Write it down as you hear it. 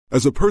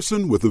As a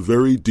person with a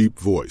very deep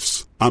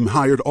voice, I'm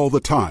hired all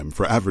the time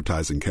for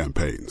advertising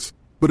campaigns.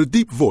 But a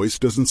deep voice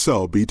doesn't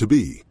sell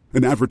B2B,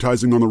 and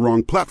advertising on the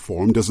wrong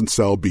platform doesn't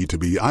sell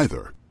B2B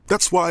either.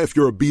 That's why if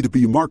you're a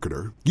B2B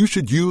marketer, you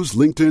should use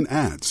LinkedIn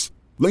ads.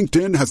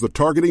 LinkedIn has the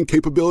targeting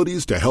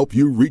capabilities to help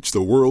you reach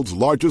the world's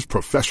largest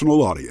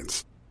professional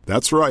audience.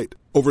 That's right,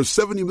 over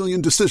 70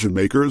 million decision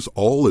makers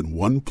all in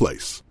one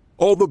place.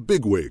 All the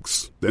big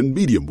wigs, then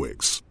medium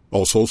wigs,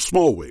 also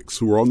small wigs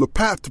who are on the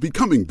path to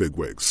becoming big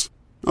wigs.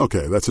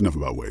 Okay, that's enough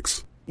about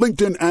wigs.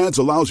 LinkedIn ads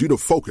allows you to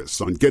focus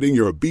on getting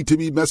your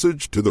B2B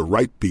message to the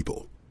right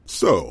people.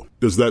 So,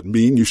 does that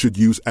mean you should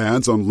use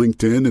ads on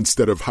LinkedIn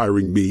instead of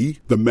hiring me,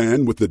 the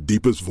man with the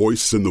deepest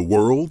voice in the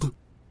world?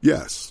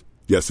 Yes.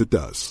 Yes, it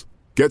does.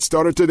 Get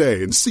started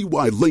today and see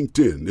why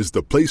LinkedIn is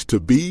the place to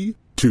be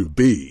to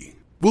be.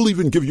 We'll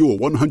even give you a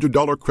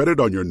 $100 credit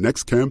on your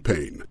next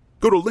campaign.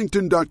 Go to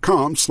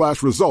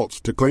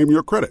linkedin.com/results to claim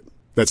your credit.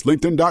 That's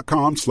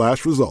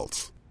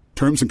linkedin.com/results.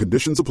 Terms and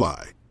conditions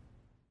apply.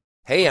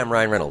 Hey, I'm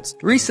Ryan Reynolds.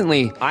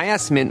 Recently, I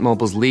asked Mint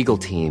Mobile's legal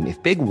team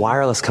if big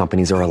wireless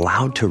companies are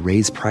allowed to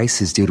raise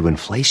prices due to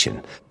inflation.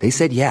 They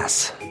said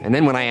yes. And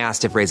then when I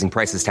asked if raising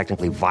prices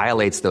technically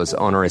violates those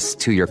onerous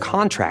 2-year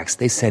contracts,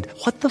 they said,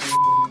 "What the f***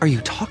 are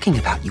you talking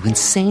about, you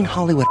insane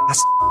Hollywood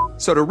ass?"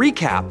 So to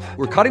recap,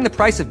 we're cutting the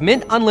price of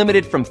Mint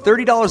Unlimited from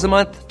 $30 a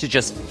month to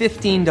just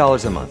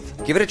 $15 a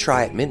month. Give it a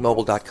try at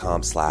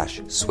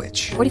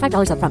mintmobile.com/switch.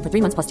 $45 up front for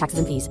 3 months plus taxes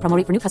and fees. Promo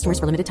rate for new customers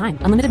for limited time.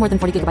 Unlimited more than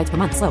 40 gigabytes per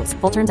month. Slows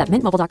full terms at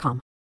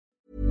mintmobile.com.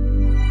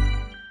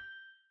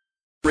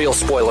 Real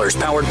spoilers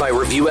powered by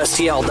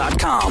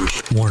ReviewSTL.com.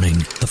 Warning,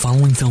 the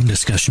following film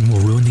discussion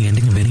will ruin the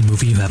ending of any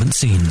movie you haven't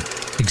seen.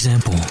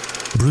 Example,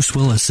 Bruce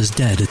Willis is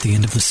dead at the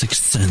end of The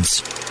Sixth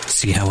Sense.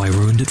 See how I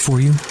ruined it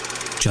for you?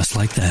 Just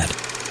like that.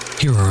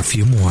 Here are a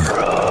few more.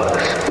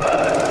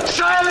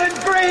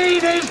 Silent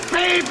breed is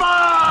people!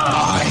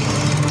 I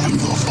am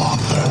your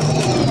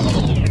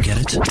father. Get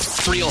it?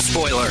 Real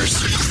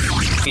spoilers.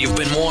 You've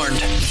been warned.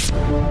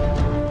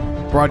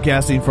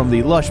 Broadcasting from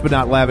the lush but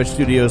not lavish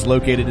studios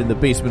located in the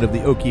basement of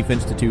the O'Keefe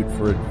Institute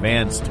for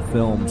Advanced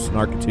Film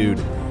Snarkitude,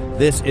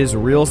 this is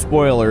Real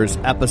Spoilers,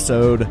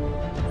 episode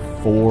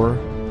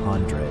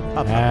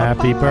 400.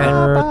 Happy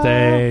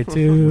birthday to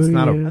you. It's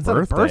not a That's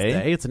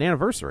birthday. It's an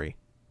anniversary.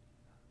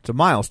 It's a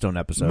milestone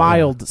episode.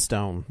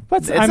 Milestone.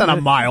 It's not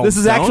a milestone. This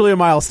is actually a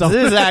milestone.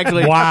 This is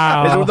actually...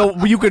 Wow.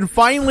 You can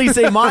finally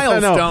say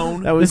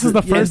milestone. This is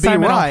the first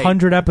time in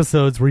 100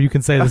 episodes where you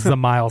can say this is a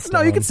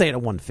milestone. No, you can say it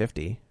at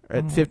 150. Or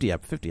at 50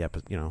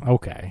 episodes, you know.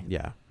 Okay.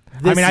 Yeah.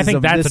 I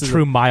think that's a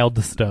true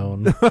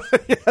milestone.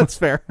 Yeah, that's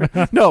fair.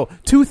 No,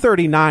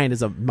 239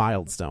 is a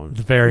milestone.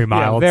 Very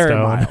milestone. Yeah, very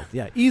mild.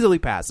 Yeah, easily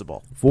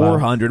passable.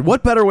 400.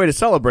 What better way to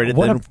celebrate it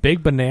than a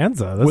big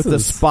bonanza with the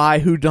spy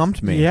who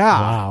dumped me?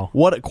 Yeah.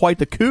 Wow. Quite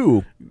the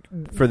coup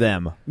for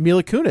them.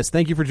 Mila Kunis,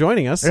 thank you for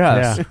joining us.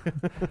 Yes. Yeah.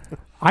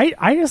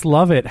 I just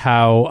love it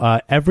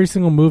how every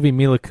single movie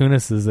Mila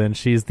Kunis is in,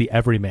 she's the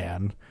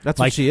everyman. That's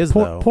what she is,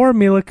 though. Poor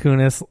Mila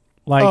Kunis.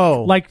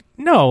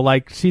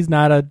 She's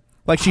not a...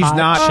 Like she's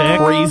not chick.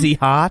 Crazy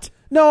hot?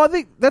 No, I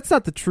think that's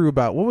not the true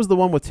about. What was the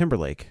one with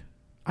Timberlake?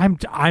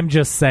 I'm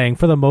just saying,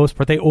 for the most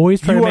part, they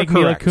always try to make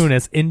Mila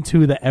Kunis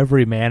into the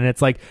everyman, and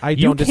it's like,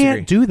 you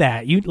can't do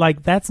that.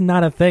 That's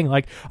not a thing.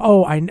 Like,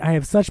 oh, I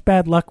have such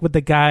bad luck with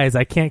the guys,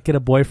 I can't get a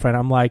boyfriend.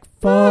 I'm like,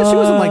 fuck. She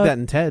wasn't like that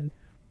in Ted.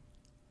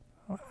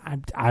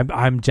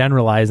 I'm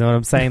generalizing. What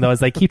I'm saying though is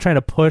they keep trying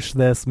to push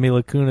this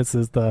Mila Kunis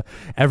is the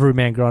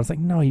everyman girl. It's like,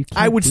 no, you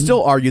can't. I would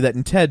still argue that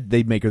in Ted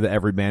they'd make her the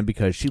everyman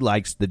because she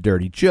likes the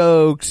dirty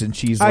jokes and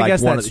she's like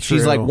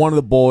she's like one of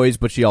the boys,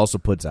 but she also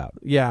puts out.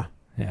 Yeah.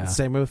 Yeah.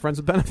 Same with Friends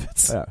with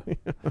Benefits. Yeah.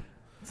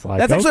 It's like,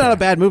 that's actually not a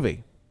bad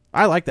movie.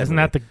 I like that. Isn't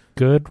movie. that the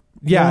good?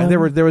 Yeah,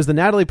 one? there was the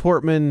Natalie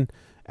Portman,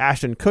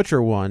 Ashton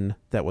Kutcher one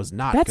that was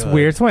not That's good.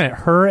 weird. It's when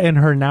her and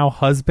her now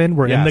husband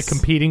were in the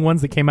competing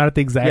ones that came out at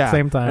the exact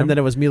same time. And then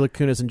it was Mila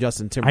Kunis and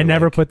Justin Timberlake. I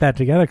never put that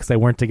together because they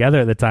weren't together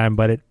at the time,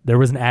 but there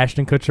was an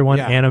Ashton Kutcher one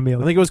and a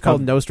Mila. I think it was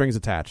called No Strings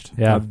Attached.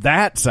 Yeah.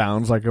 That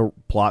sounds like a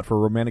plot for a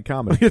romantic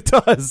comedy. It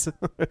does.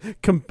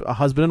 A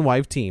husband and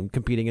wife team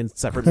competing in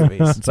separate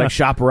movies. It's like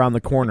Shop Around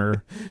the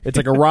Corner. It's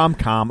like a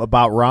rom-com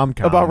about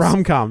rom-coms. About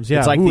rom-coms, yeah.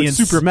 It's like it's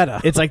super meta.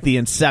 It's like the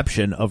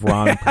inception of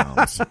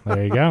rom-coms.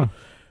 There you go.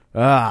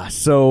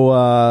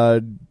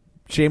 So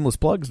shameless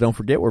plugs. Don't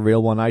forget, we're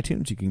available on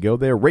iTunes. You can go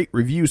there, rate,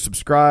 review,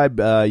 subscribe.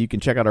 You can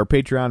check out our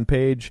Patreon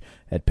page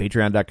at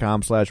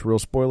patreon.com/real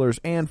spoilers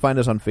and find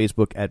us on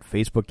Facebook at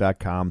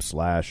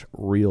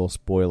facebook.com/real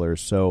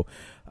spoilers. So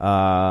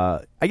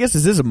I guess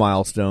this is a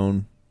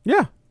milestone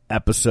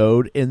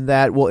episode in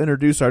that we'll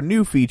introduce our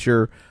new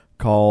feature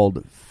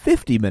called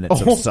 50 Minutes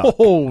of Suck.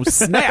 Oh,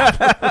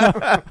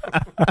 snap.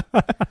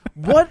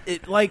 What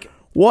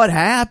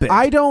happened?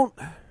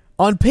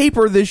 On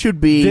paper, this should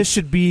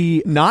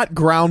be not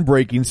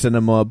groundbreaking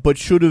cinema, but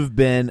should have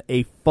been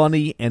a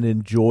funny and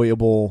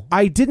enjoyable.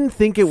 I didn't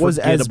think it was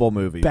as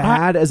movie.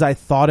 bad as I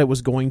thought it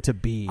was going to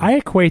be. I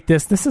equate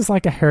this. This is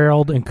like a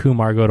Harold and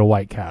Kumar go to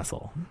White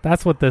Castle.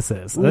 That's what this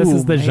is. This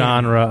is the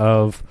genre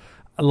of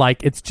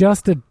like it's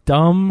just a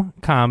dumb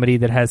comedy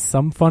that has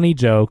some funny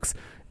jokes.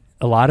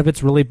 A lot of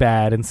it's really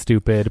bad and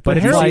stupid. But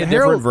it's Harold, like a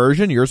different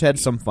version. Yours had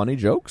some funny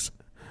jokes.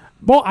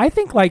 Well, I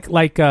think like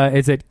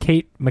is it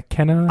Kate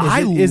McKinnon?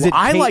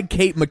 I like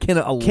Kate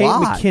McKinnon a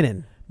lot.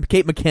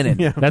 Kate McKinnon.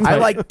 Yeah. I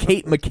like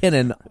Kate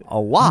McKinnon a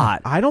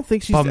lot. I don't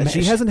think she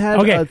hasn't had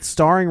a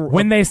starring.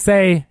 When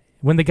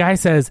the guy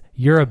says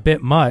you're a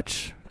bit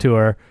much to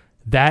her,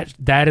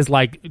 that is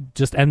like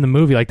just end the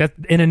movie like that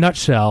in a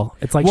nutshell.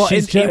 It's like what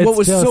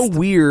was so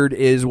weird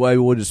is why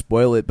we would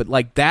spoil it, but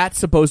like that's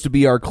supposed to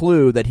be our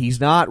clue that he's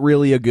not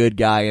really a good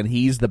guy and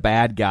he's the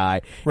bad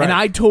guy. Right. And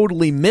I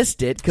totally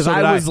missed it because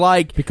I was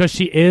like, because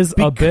she is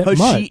a bit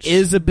much. She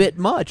is a bit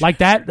much like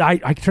that.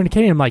 I turned to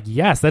Katie and I'm like,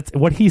 yes, that's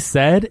what he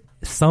said.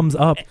 Sums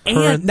up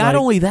and not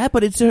only that,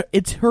 but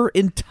it's her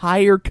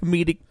entire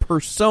comedic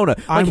persona.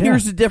 Like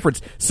here's the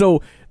difference.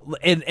 So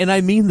and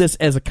I mean this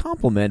as a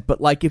compliment, but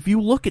like if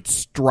you look at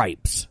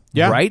Stripes,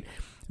 right?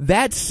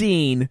 That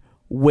scene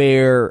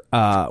where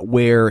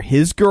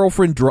his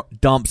girlfriend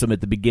dumps him at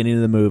the beginning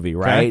of the movie,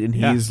 right? Okay. And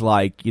he's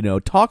like,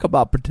 talk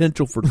about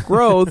potential for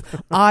growth.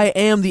 I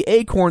am the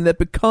acorn that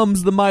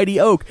becomes the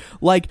mighty oak.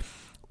 Like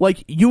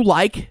you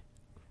like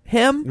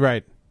him,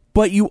 right?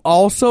 But you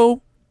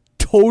also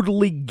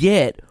totally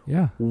get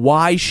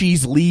why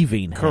she's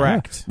leaving.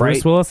 Correct. Right?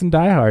 Bruce Willis and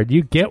Die Hard.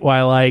 You get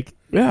why,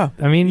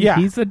 I mean,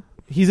 he's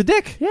a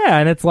dick. Yeah,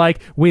 and it's like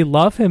we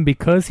love him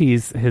because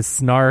his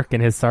snark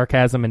and his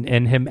sarcasm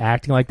and him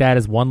acting like that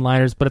as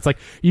one-liners. But it's like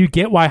you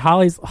get why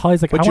Holly's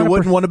like, but you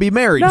wouldn't want to be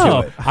married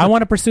to it. I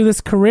want to pursue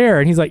this career,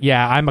 and he's like,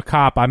 yeah, I'm a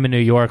cop. I'm in New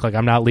York. Like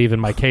I'm not leaving.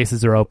 My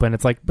cases are open.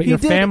 It's like, but your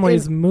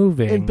family's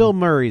moving. In Bill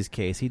Murray's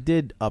case, he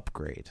did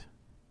upgrade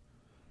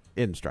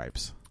in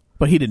Stripes.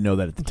 But he didn't know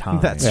that at the time.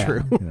 That's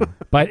true. Yeah.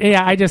 But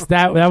I just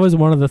that was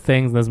one of the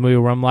things in this movie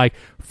where I'm like,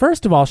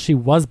 first of all, she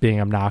was being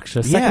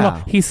obnoxious. Second of all,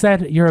 he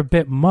said you're a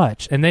bit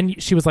much, and then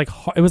she was like,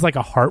 it was like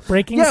a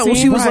heartbreaking. Yeah, scene.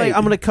 Well, she was like,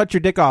 I'm going to cut your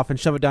dick off and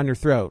shove it down your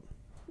throat,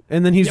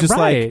 and then he's just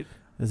like,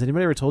 has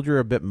anybody ever told you you're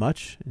a bit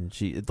much? And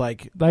she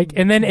like,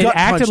 and then it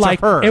acted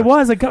like it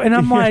was and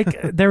I'm like,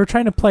 they were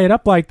trying to play it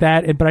up like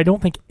that, but I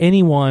don't think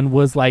anyone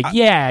was like,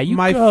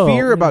 My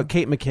fear about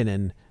Kate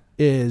McKinnon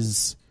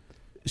is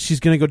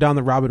she's going to go down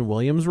the Robin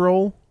Williams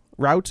route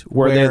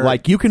where they're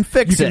like, you can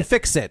fix it. You can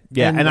fix it.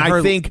 Yeah, and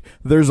I think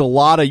there's a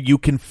lot of you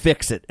can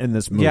fix it in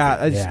this movie.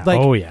 Yeah,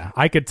 like,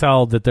 I could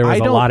tell that there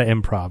was a lot of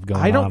improv going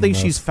on. I don't think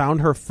she's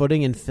found her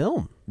footing in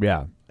film.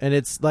 Yeah. And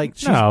it's like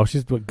she's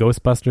with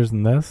Ghostbusters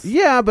in this.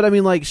 Yeah, but I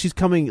mean, like she's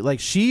coming,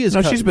 like she is.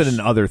 No, she's been in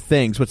other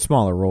things with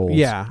smaller roles.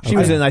 Yeah, she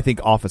was in, I think,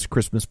 Office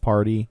Christmas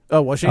Party.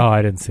 Oh, was she? Oh,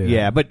 I didn't see that.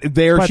 Yeah, but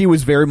she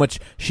was very much.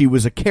 She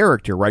was a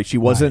character, right? She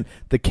wasn't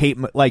the Kate.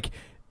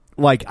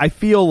 Like I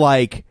feel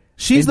like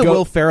she's the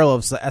Will Ferrell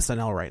of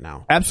SNL right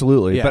now.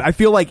 Absolutely, but I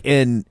feel like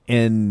in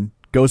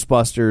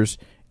Ghostbusters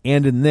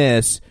and in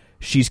this,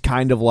 she's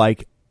kind of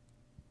like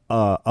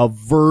a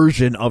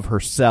version of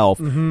herself,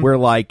 where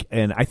like,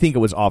 and I think it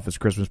was Office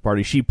Christmas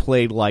Party. She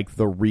played like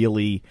the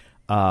really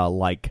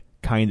like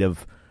kind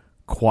of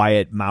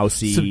quiet,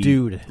 mousy,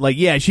 subdued. Like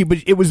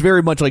but it was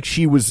very much like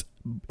she was.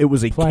 It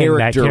was a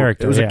character.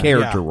 It was a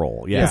character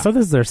role. Yeah. So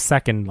this is their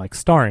second like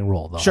starring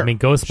role, though. Sure. I mean,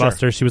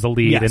 Ghostbusters, she was a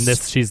lead, and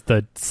this she's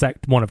the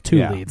one of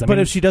two leads. But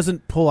if she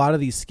doesn't pull out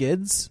of these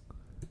skids,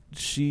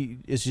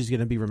 she's going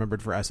to be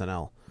remembered for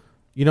SNL.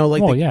 You know,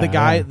 like the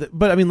guy.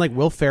 But I mean, like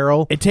Will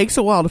Ferrell. It takes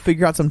a while to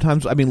figure out.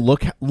 Sometimes, I mean,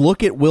 look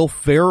at Will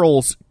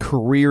Ferrell's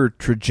career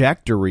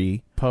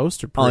trajectory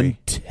post or pre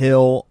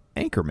until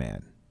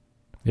Anchorman.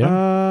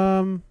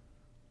 Yeah.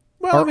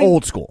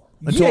 Old school.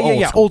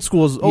 Old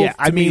school is.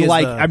 I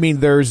mean,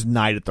 there's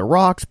Night at the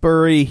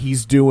Roxbury.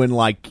 He's doing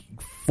like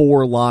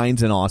 4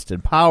 lines in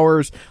Austin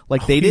Powers.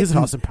 Like they didn't.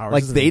 Austin Powers,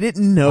 like they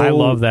didn't know. I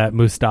love that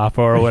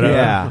Mustafa or whatever.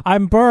 Yeah.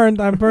 I'm burned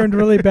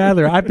really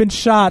badly. I've been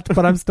shot,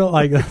 but I'm still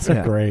like that's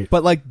great.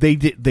 But like they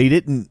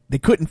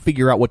couldn't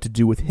figure out what to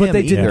do with him. But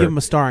they didn't give him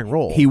a starring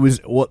role. He was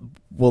what.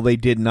 Well, they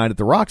did Night at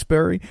the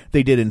Roxbury.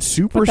 They did in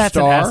Superstar. But that's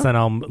an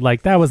SNL.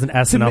 Like that was an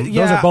SNL.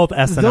 Those are both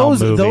SNL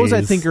movies. Those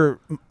I think are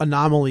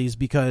anomalies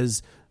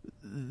because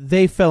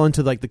they fell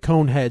into like the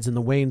Coneheads and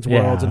the Wayne's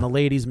Worlds and the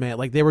Ladies' Man.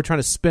 Like they were trying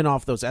to spin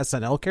off those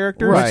SNL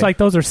characters. Right. Which like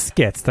those are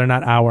skits. They're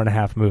not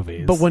hour-and-a-half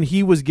movies. But when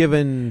he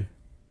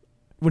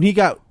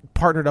got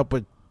partnered up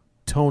with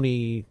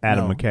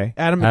Adam McKay,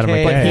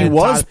 but he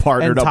was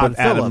partnered up with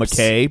Adam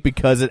McKay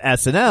because at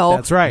SNL,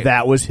 that's right.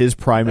 That was his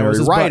primary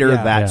writer.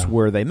 That's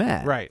where they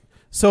met. Right.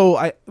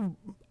 So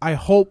I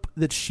hope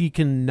that she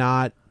can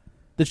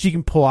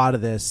pull out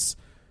of this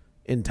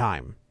in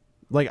time.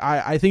 Like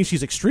I think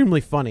she's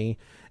extremely funny,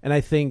 and I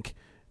think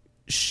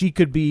she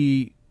could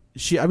be.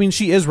 She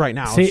is right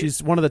now.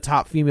 She's one of the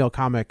top female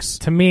comics.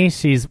 To me,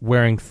 she's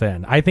wearing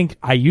thin.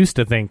 I used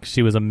to think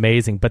she was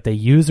amazing, but they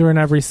use her in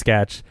every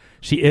sketch.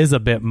 She is a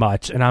bit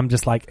much, and I'm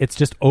just like, it's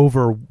just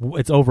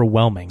it's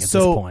overwhelming at this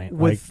point.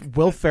 With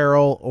Will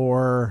Ferrell,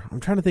 or I'm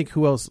trying to think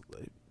who else.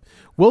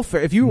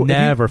 If you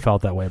never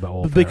felt that way about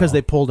Will Ferrell because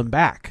they pulled him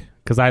back.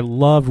 because I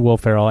loved Will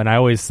Ferrell, and I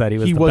always said he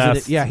was the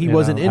best. He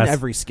wasn't in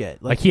every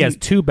skit. Like he has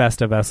 2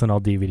 Best of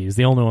SNL DVDs,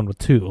 the only one with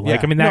 2.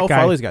 Like I mean, that guy.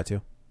 Farley's got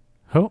 2.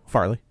 Who?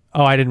 Farley.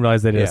 Oh, I didn't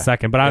realize they did a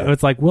second, but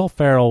it's like Will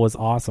Ferrell was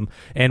awesome,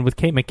 and with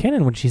Kate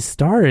McKinnon when she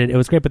started, it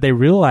was great. But they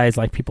realized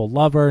like people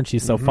love her and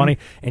she's so funny,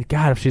 and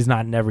God, if she's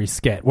not in every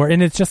skit,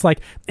 and it's just like,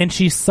 and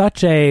she is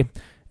such a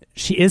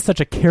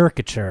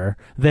caricature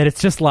that it's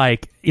just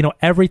like,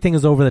 everything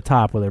is over the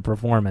top with her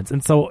performance.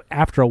 And so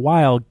after a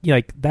while,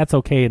 like that's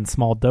okay in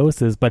small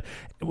doses, but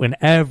when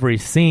every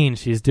scene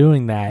she's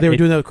doing that, they were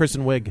doing that with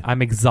Kristen Wiig.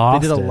 I'm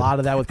exhausted. They did a lot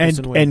of that with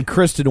Kristen Wiig, and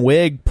Kristen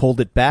Wiig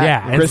pulled it back.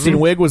 Yeah, Kristen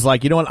Wiig was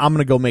like, you know what, I'm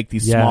going to go make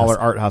these smaller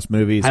art house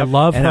movies. I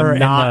love and her. I'm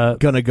not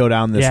going to go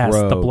down this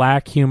road. The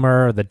black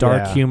humor, the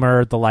dark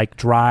humor, the like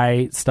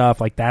dry stuff.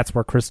 Like that's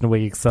where Kristen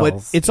Wiig excels.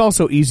 But it's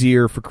also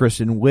easier for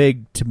Kristen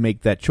Wiig to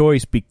make that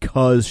choice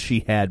because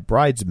she had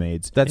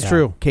Bridesmaids. That's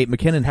true. Kate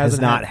McKinnon has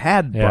not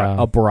had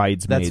a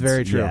Bridesmaids. That's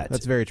very true. Yet,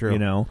 That's very true.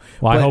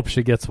 Well, I hope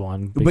she gets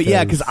one. But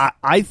yeah, because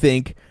I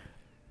think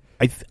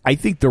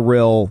the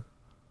real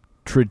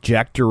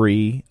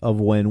trajectory of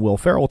when Will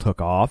Ferrell took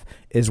off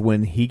is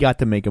when he got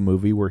to make a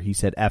movie where he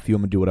said, "F you,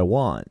 I'm gonna do what I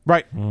want."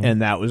 Right.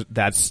 And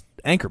that's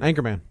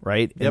Anchorman.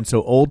 Right. Yep. And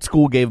so Old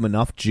School gave him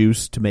enough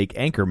juice to make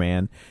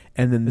Anchorman,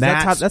 and then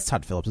that's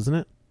Todd Phillips, isn't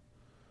it?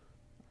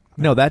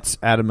 No, that's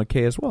Adam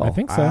McKay as well. I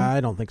think so.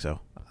 I don't think so.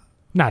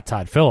 Not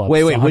Todd Phillips.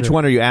 Wait, which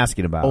one are you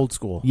asking about? Old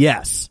School.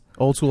 Yes.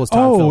 Old School is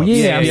Todd Phillips.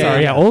 I'm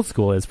sorry. Yeah, Old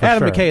School is for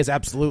Adam sure. McKay is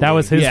absolutely. That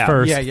was his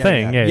first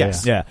thing.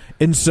 Yeah.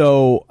 And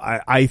so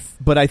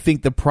but I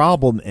think the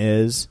problem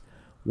is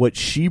what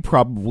she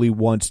probably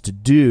wants to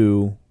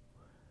do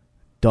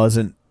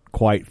doesn't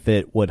quite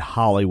fit what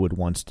Hollywood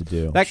wants to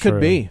do. That could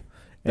be.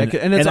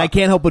 And I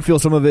can't help but feel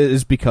some of it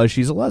is because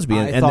she's a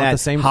lesbian, and that the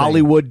same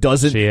Hollywood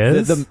doesn't. She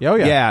is.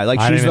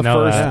 Like she's the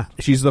first.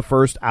 She's the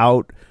first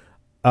out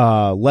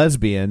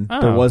lesbian.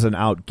 There was an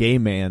out gay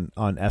man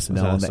on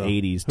SNL in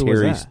the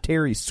 80s.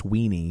 Terry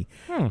Sweeney.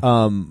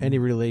 Any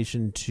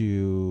relation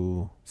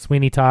to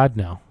Sweeney Todd?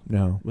 No.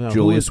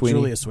 Julia Sweeney.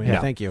 Julia Sweeney.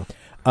 Yeah. Thank you.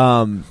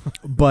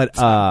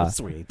 But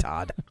Sweeney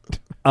Todd.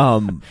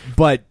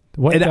 But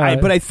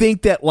I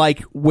think that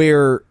like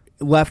where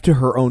left to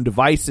her own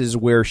devices,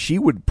 where she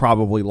would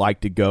probably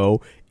like to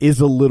go is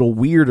a little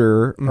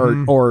weirder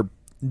or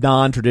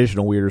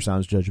non-traditional. Weirder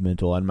sounds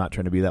judgmental. I'm not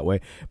trying to be that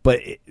way,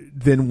 but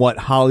than what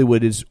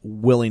Hollywood is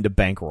willing to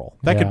bankroll.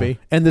 That could be.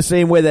 And the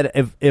same way that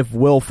if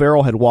Will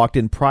Ferrell had walked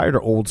in prior to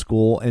Old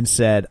School and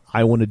said,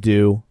 "I want to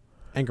do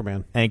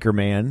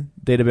Anchorman,"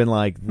 they'd have been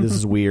like, "This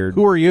is weird.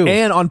 Who are you?"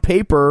 And on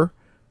paper,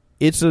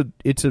 it's a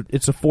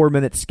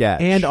 4-minute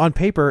sketch. And on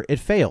paper, it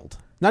failed.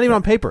 Not even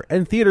on paper.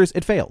 In theaters,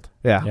 it failed.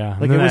 Yeah.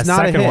 Like it was not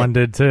a hit. Second one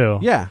did too.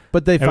 Yeah,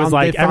 but they found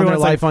their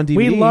life on DVD.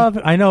 We love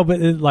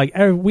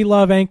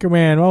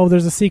Anchorman. Oh,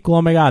 there's a sequel.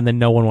 Oh my god! And then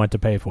no one went to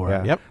pay for it.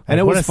 Yeah. Yep. And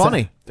it was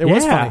funny. It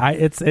was funny.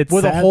 It's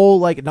with sad. a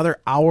whole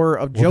another hour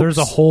of jokes. There's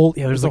a whole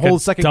there's like a whole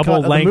a second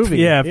double cut length of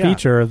the movie.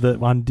 feature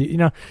that on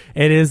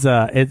it is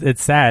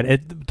it's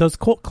sad. Those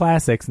cult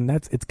classics, and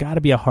it's got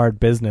to be a hard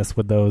business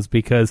with those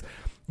because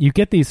you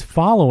get these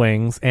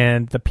followings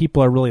and the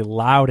people are really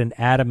loud and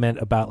adamant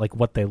about like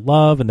what they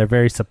love and they're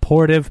very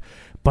supportive,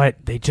 but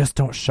they just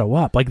don't show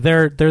up. Like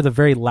they're the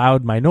very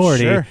loud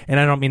minority, and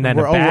I don't mean that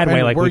in a bad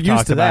way. Like we're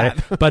used to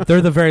that, but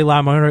they're the very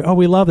loud minority. Oh,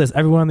 we love this.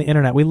 Everyone on the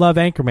internet, we love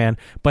Anchorman,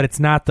 but it's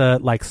not the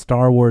like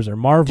Star Wars or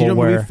Marvel. Do you know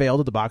where movie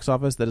failed at the box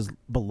office that is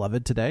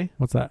beloved today?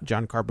 What's that?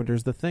 John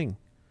Carpenter's The Thing.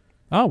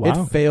 Oh,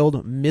 wow. It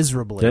failed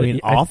miserably. I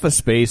mean, Office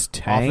Space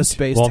tanked.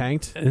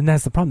 Tanked. And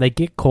that's the problem. They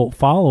get cult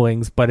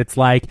followings, but it's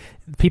like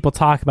people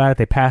talk about it,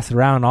 they pass it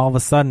around, and all of a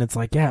sudden it's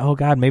like, yeah, oh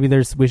God, maybe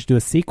we should do a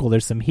sequel.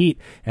 There's some heat.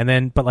 And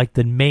then, but like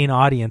the main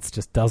audience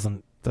just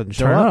doesn't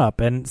turn up.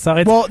 And so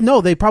it's... Well,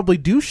 no, they probably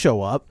do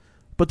show up,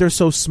 but they're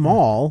so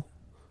small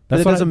that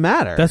it doesn't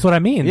matter. That's what I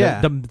mean.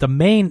 Yeah. The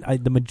main,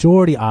 the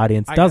majority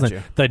audience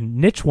doesn't. The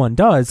niche one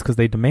does because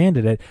they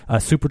demanded it.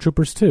 Super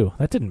Troopers 2.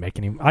 That didn't make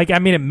any... I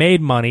mean, it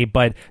made money,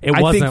 but it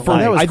wasn't like...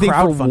 That was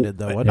crowdfunded,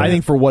 though. I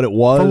think for what it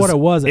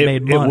was... it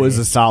made money. It was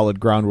a solid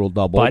ground rule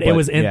double. But it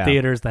was in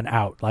theaters then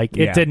out. Like,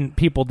 it didn't...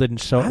 People didn't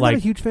show... I'm not a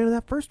huge fan of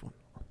that first one.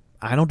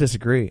 I don't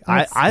disagree.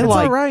 I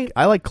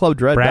like Club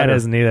Dread Brad better.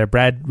 isn't either.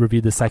 Brad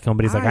reviewed the second one,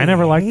 but he's like, I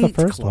never liked the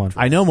first one.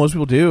 I know most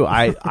people do.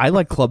 I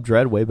like Club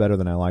Dread way better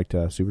than I liked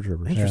Super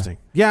Troopers. Interesting.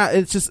 Yeah,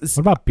 it's just... What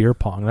about Beer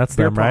Pong? That's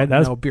them, right?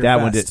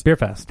 Beer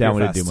Fest. That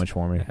one didn't do much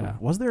for me. Yeah.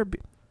 Was there...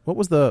 What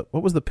was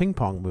the ping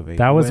pong movie?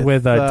 That was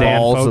with Dan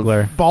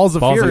Fogler. Balls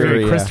of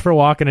Fury. Christopher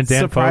Walken and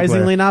Dan Fogler.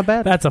 Surprisingly not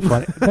bad. That's a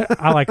funny...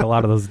 I like a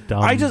lot of those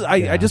dumb... I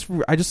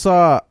just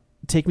saw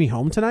Take Me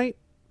Home Tonight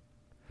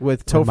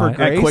with Topher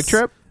Grace. At Quick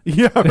Trip?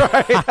 Yeah,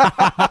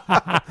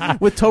 right.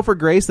 With Topher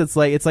Grace, it's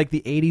like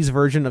the 80s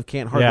version of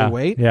Can't Hardly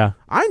Wait. Yeah.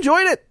 I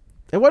enjoyed it.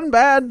 It wasn't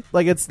bad.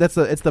 Like it's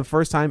the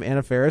first time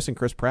Anna Faris and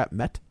Chris Pratt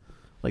met.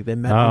 Like they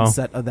met on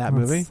set of that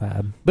movie.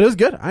 Sad. But it was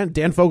good.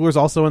 Dan Fogler's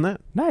also in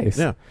that. Nice.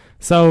 Yeah.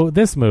 So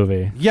this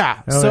movie.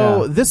 Yeah.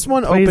 This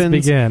one Please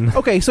opens. Begin.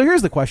 Okay, so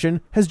here's the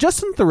question: has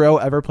Justin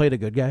Theroux ever played a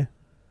good guy?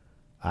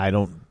 I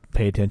don't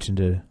pay attention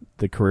to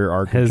the career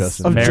arc his of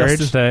Justin.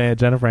 marriage to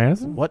Jennifer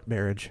Aniston. What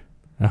marriage?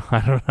 Oh,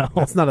 I don't know.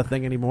 That's not a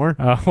thing anymore.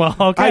 Well,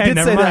 okay.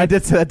 I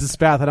did say that to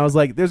Spath, and I was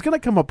like, "There's going to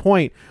come a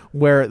point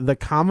where the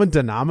common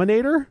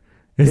denominator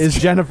is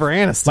Jennifer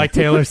Aniston, like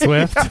Taylor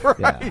Swift." Yeah,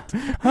 right.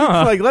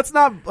 Huh. Like, let's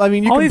not. I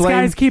mean, you all can these blame,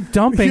 guys keep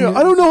dumping.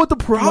 I don't know what the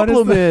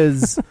problem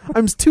is.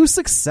 I'm too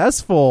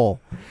successful.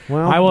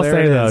 Well, I will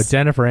say though, is.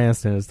 Jennifer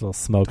Aniston is still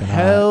smoking hot.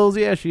 Hells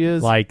yeah, she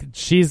is. Like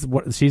she's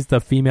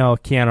the female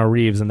Keanu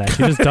Reeves in that.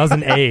 She just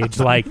doesn't age.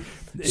 Like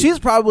she's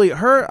probably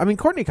her. I mean,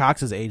 Courtney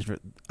Cox has aged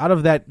out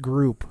of that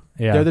group.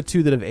 Yeah. They're the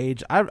two that have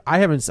aged. I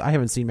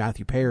haven't seen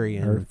Matthew Perry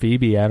or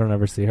Phoebe. I don't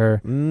ever see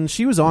her.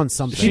 She was on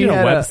something. She did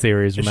a web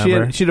series.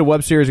 Remember? She did a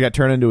web series. Got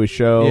turned into a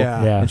show.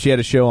 Yeah. And she had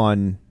a show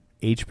on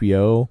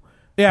HBO.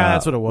 Yeah,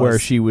 that's what it was. Where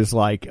she was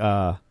like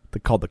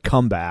called The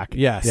Comeback.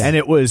 Yes. And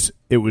it was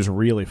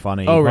really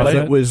funny. Oh, really?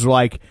 But it was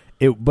like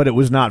but it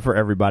was not for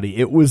everybody.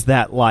 It was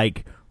that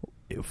like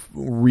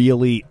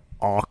really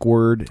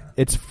awkward.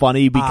 It's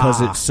funny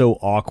because it's so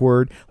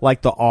awkward.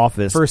 Like The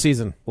Office. First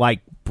season.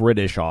 Like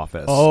British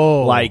Office.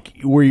 Oh.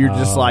 Like where you're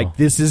just like,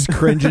 this is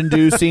cringe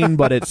inducing,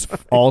 but it's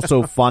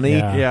also funny.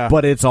 Yeah.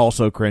 But it's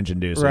also cringe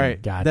inducing. Right.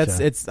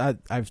 Gotcha.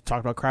 I've talked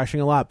about Crashing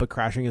a lot, but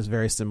Crashing is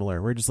very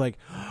similar. We're just like,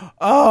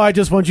 oh, I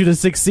just want you to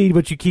succeed,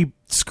 but you keep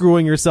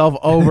screwing yourself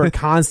over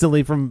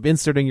constantly from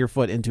inserting your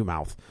foot into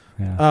mouth.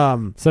 Yeah.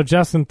 So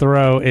Justin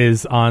Theroux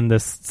is on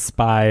this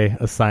spy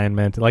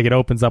assignment. Like it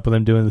opens up with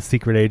him doing the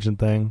secret agent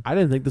thing. I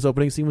didn't think this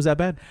opening scene was that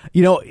bad.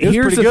 You know,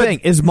 here's the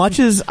thing. As much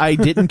as I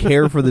didn't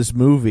care for this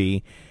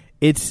movie,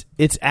 its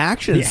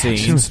action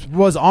scenes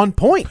was on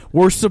point.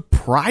 Were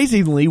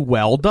surprisingly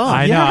well done.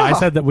 I know. I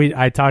said that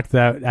I talked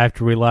that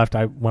after we left.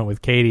 I went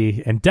with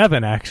Katie and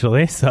Devin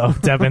actually. So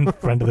Devin,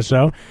 friend of the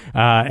show,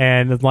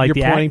 and like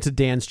you're pointing to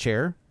Dan's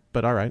chair,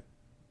 but all right.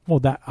 Well,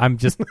 I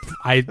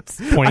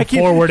pointing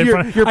forward in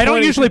front. I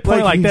don't usually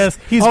point like this.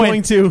 He's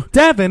going to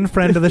Devin,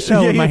 friend of the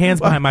show, with my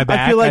hands behind my back.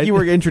 I feel like you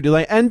were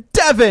introduced, and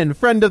Devin,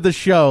 friend of the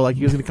show, like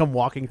he was going to come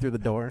walking through the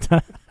door.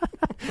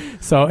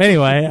 So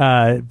anyway,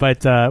 I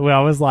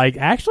was like,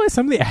 actually,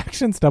 some of the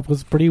action stuff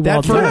was pretty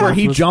well done. That's where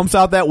he jumps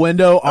out that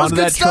window onto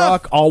that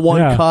truck, all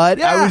one cut.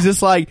 Yeah. I was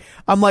just like,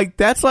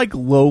 that's like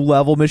low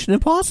level Mission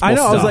Impossible. I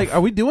know. Stuff. I was like,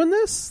 are we doing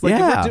this? Like,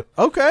 yeah.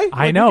 Okay.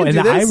 I know, and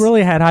I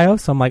really had high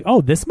hopes. So I'm like,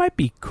 oh, this might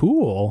be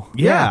cool.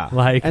 Yeah.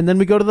 Like, and then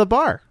we go to the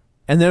bar,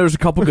 and there was a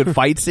couple good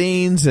fight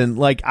scenes, and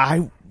like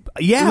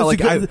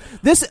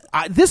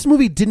this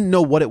movie didn't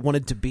know what it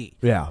wanted to be.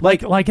 Yeah,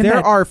 like there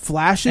are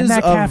flashes in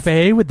that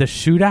cafe with the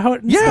shootout.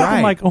 And stuff. Right.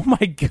 I'm like, oh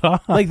my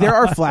god! Like there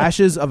are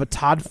flashes of a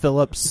Todd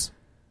Phillips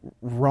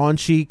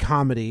raunchy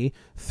comedy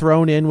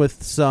thrown in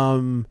with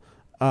some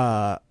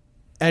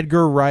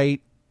Edgar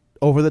Wright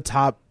over the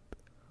top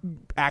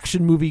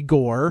action movie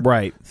gore,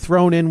 right?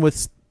 Thrown in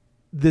with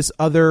this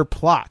other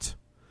plot.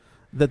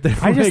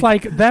 I just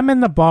like them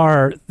in the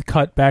bar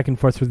cut back and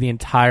forth through the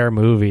entire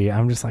movie.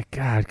 I'm just like,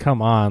 God,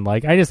 come on.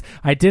 Like,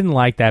 I didn't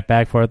like that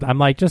back and forth. I'm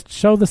like, just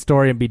show the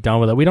story and be done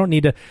with it. We don't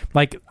need to,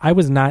 like, I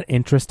was not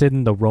interested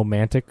in the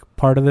romantic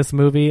part of this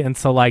movie. And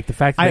so, like, the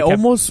fact that I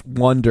almost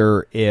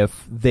wonder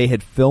if they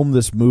had filmed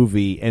this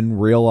movie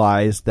and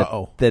realized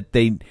that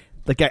they,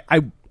 like,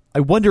 I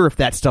wonder if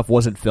that stuff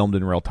wasn't filmed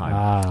in real time.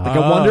 Like,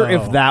 I wonder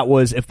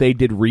if they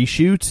did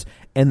reshoots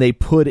and they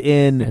put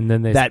in and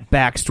then that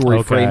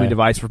backstory framing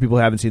device for people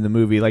who haven't seen the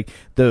movie. Like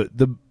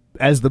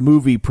as the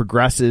movie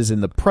progresses in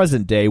the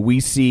present day,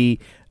 we see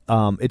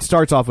it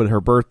starts off with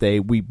her birthday.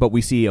 But we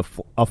see a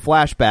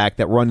flashback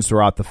that runs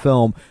throughout the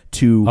film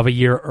of a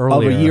year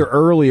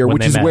earlier,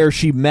 which is where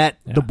she met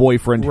the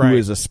boyfriend who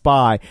is a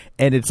spy.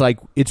 And it's like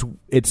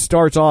it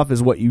starts off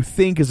as what you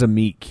think is a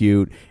meet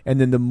cute, and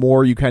then the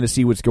more you kind of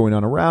see what's going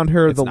on around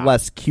her, the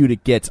less cute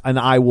it gets. And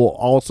I will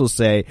also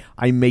say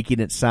I'm making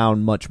it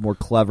sound much more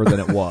clever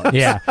than it was.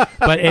 Yeah,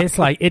 but it's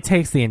like it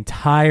takes the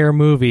entire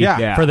movie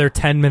for their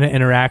 10-minute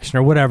interaction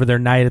or whatever, their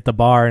night at the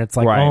bar, and it's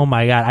like, oh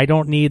my god, I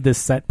don't need this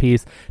set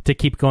piece to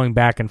keep going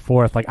back and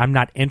forth. Like, I'm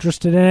not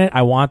interested in it.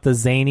 I want the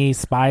zany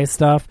spy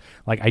stuff.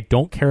 Like, I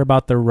don't care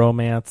about their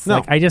romance.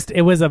 No. Like,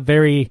 it was a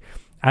very,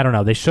 I don't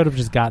know. They should have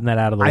just gotten that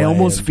out of the way. I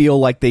almost feel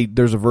like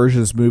there's a version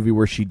of this movie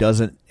where she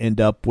doesn't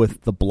end up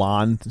with the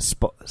blonde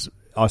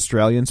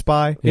Australian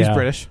spy. He's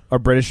British. Or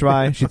British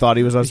spy. She thought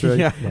he was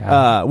Australian.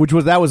 Yeah. Which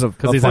was a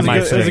he's on my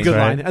it was a good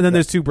line. Right? And then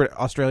there's two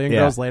Australian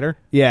girls later.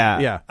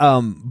 Yeah.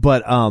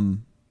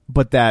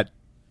 But that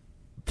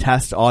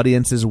test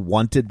audiences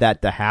wanted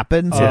that to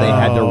happen, so they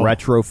had to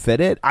retrofit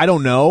it. I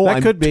don't know.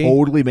 That could be.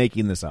 Totally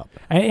making this up.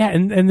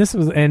 And this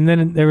was, and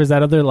then there was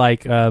that other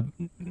like I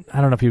don't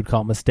know if you would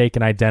call it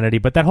mistaken identity,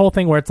 but that whole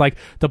thing where it's like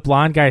the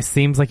blonde guy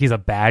seems like he's a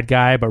bad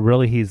guy, but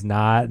really he's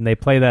not, and they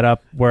play that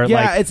up where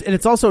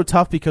it's also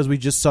tough because we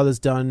just saw this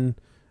done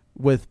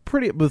with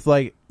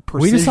like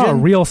precision. We just saw a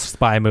real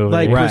spy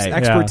movie, like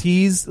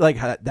expertise. Like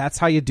that's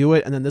how you do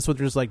it, and then this was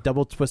just like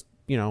double twist,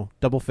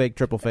 double fake,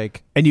 triple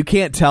fake, and you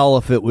can't tell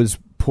if it was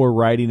poor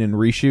writing and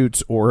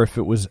reshoots, or if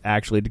it was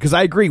actually, because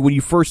I agree, when you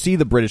first see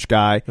the British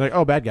guy, you're like,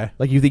 oh, bad guy,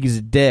 like you think he's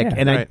a dick, Yeah,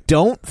 and right. I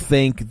don't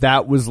think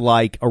that was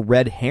like a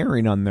red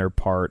herring on their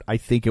part. I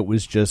think it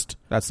was just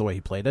that's the way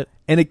he played it.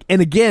 And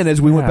again, as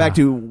we went back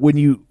to when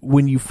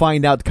you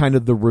find out kind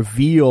of the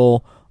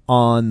reveal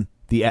on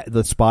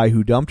the spy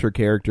who dumped her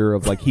character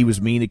of like he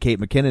was mean to Kate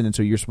McKinnon, and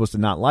so you're supposed to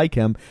not like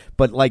him,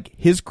 but like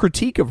his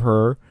critique of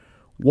her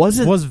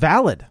was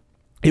valid.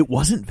 It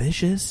wasn't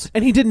vicious,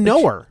 and he didn't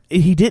know her.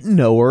 He didn't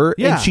know her,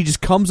 yeah. And she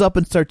just comes up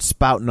and starts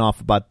spouting off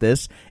about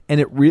this,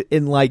 and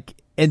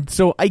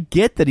so I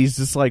get that he's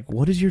just like,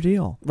 what is your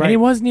deal? Right. And he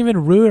wasn't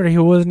even rude, or he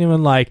wasn't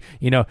even like,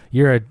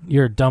 you're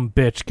a dumb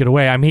bitch, get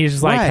away. I mean, he's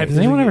just like, has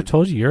anyone ever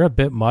told you you're a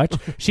bit much?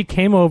 She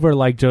came over,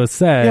 like Joe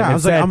said. Yeah, I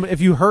was like, if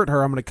you hurt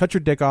her, I'm going to cut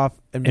your dick off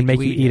and make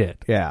you eat it.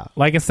 Yeah.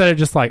 Like, instead of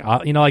just like,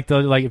 like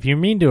if you're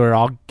mean to her,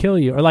 I'll kill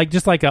you. Or like,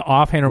 just like an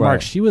offhand remark.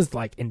 Right. She was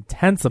like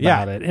intense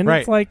about it. And right.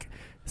 it's like,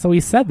 so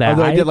he said that.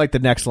 Although I did like the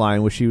next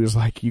line where she was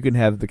like, you can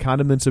have the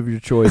condiments of your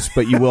choice,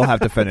 but you will have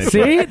to finish See?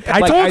 it.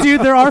 I told you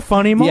there are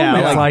funny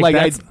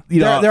moments.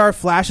 Yeah, there are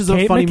flashes of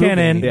Kate funny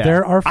McKinnon, movie. Yeah.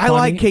 There are funny. I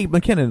like Kate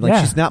McKinnon. Like,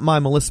 she's not my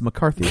Melissa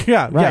McCarthy.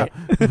 Yeah, right.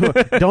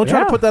 Yeah. Don't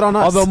try to put that on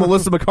us. Although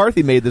Melissa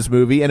McCarthy made this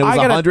movie, and it was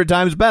 100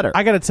 times better.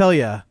 I got to tell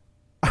you,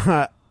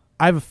 I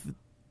don't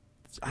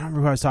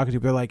remember who I was talking to,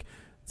 but they're like,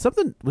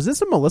 was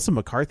this a Melissa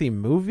McCarthy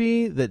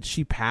movie that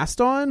she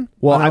passed on?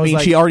 Well, and I mean,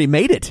 like, she already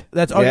made it.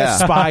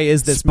 Spy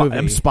is this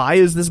movie. Spy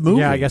is this movie.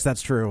 Yeah, I guess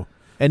that's true.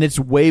 And it's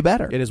way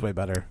better. It is way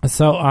better.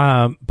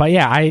 So, but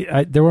yeah,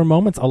 I there were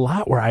moments a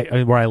lot where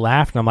I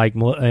laughed, and I'm like,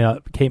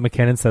 Kate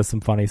McKinnon says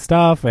some funny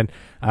stuff, and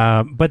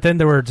but then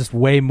there were just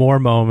way more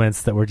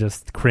moments that were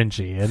just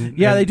cringy. And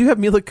they do have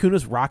Mila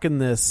Kunis rocking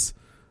this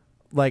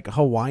like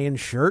Hawaiian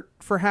shirt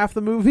for half the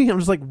movie. I'm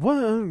just like,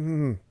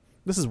 what?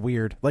 This is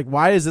weird. Like,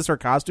 why is this her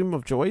costume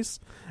of choice?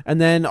 And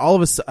then all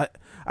of a sudden,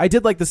 I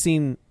did like the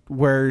scene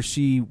where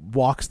she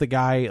walks the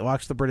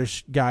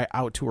British guy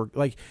out to her.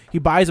 Like, he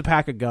buys a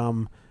pack of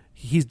gum.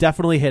 He's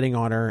definitely hitting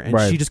on her, and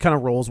she just kind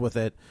of rolls with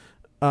it.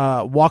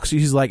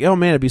 She's like, oh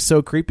man, it'd be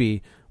so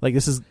creepy. Like,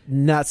 this is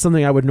not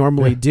something I would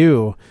normally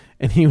do.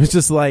 And he was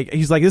just like,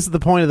 this is the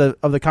point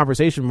of the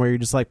conversation where you're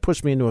just like,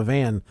 push me into a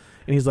van.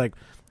 And he's like,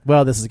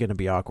 well, this is going to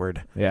be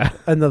awkward. Yeah.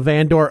 And the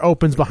van door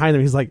opens behind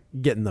him. He's like,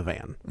 get in the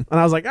van. And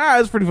I was like,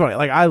 that's pretty funny.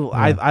 Like,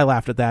 I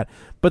laughed at that.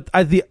 But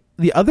the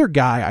other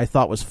guy I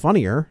thought was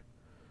funnier.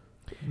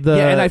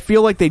 And I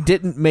feel like they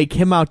didn't make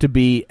him out to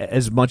be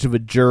as much of a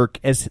jerk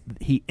as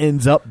he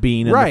ends up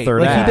being in the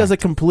third act. He does not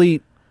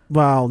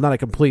a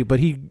complete, but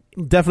he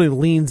definitely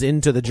leans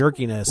into the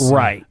jerkiness.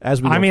 Right. As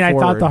we I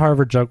forward. thought the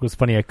Harvard joke was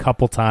funny a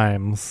couple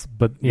times,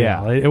 but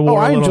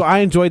I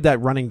enjoyed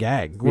that running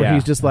gag where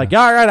he's just like,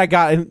 all right, I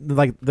got it.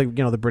 Like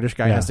the British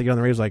guy has to get on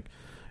the radio. He's like,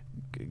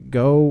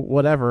 go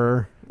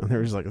whatever. And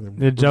there's like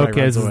the joke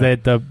is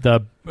that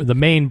the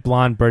main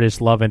blonde British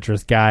love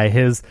interest guy,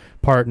 his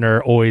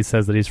partner always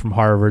says that he's from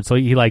Harvard, so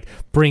he like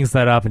brings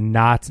that up and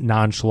not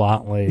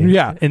nonchalantly.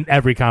 In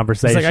every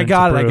conversation. He's like, I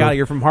got it.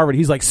 You're from Harvard.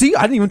 He's like, see,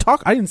 I didn't even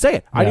talk. I didn't say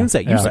it. I didn't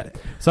say it. You said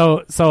it.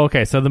 So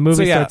the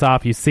movie starts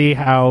off. You see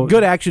how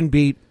good action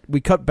beat.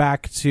 We cut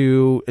back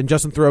to, and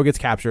Justin Theroux gets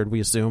captured. We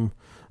assume.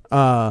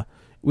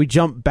 We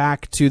jump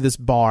back to this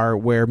bar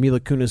where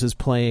Mila Kunis is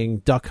playing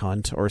Duck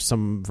Hunt or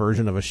some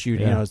version of a shoot,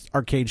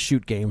 arcade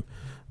shoot game.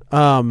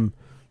 And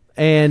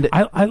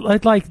I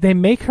like they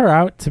make her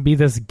out to be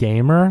this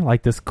gamer,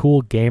 like this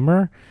cool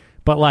gamer,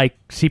 but like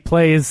she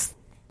plays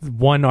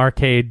one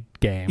arcade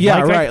game.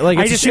 Yeah, right. Like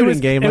it's a shooting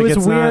game. It like, was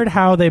it's weird not...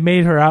 how they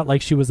made her out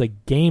like she was a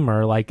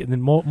gamer. Like and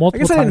then multiple. I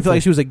guess times I didn't feel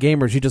like she was a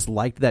gamer. She just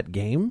liked that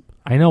game.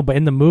 I know, but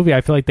in the movie, I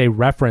feel like they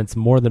reference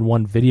more than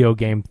one video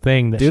game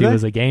thing that she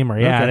was a gamer.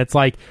 Yeah, okay. And it's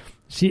like.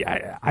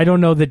 I don't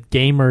know that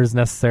gamers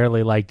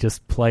necessarily like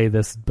just play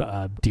this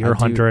deer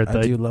hunter.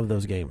 I do love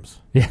those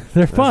games. Yeah,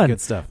 they're fun. Good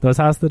stuff. Those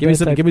House of the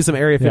Dead. Give me some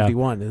Area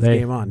 51. This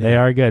game on. They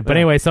are good. But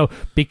anyway, so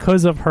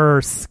because of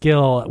her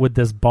skill with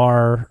this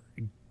barcade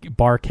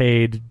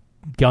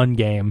gun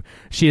game,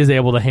 she is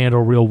able to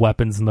handle real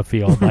weapons in the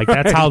field. Like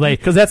that's how they,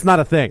 because that's not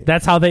a thing.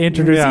 That's how they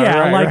introduce.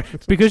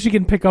 Because you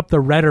can pick up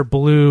the red or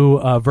blue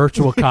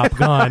virtual cop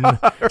gun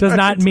does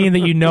not mean that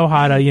you know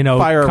how to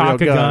fire cock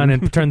a gun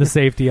and turn the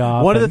safety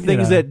off. One of the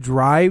things that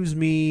drives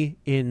me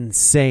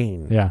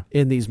insane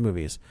in these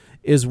movies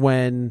is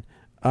when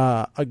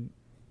a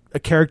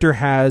character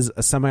has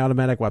a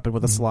semi-automatic weapon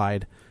with a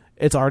slide,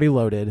 it's already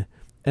loaded,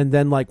 and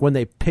then like when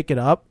they pick it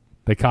up,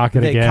 they cock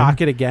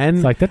it again.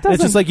 It's like that doesn't,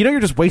 it's just like you're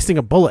just wasting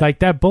a bullet. Like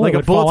that bullet,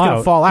 like a bullet's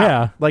gonna fall out.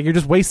 Yeah. Like you're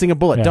just wasting a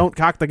bullet. Yeah. Don't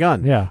cock the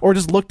gun. Yeah. Or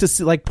just look to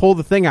see, like pull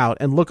the thing out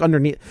and look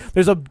underneath.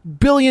 There's a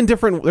billion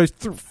different. There's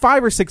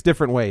 5 or 6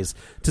 different ways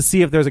to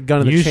see if there's a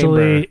gun in the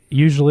chamber.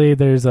 Usually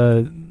there's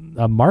a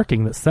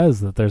marking that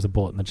says that there's a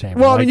bullet in the chamber.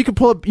 Well, I mean, you can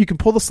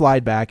pull the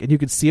slide back and you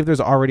can see if there's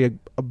already a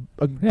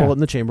bullet in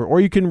the chamber, or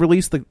you can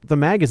release the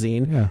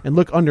magazine and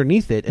look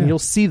underneath it and you'll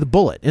see the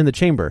bullet in the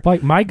chamber.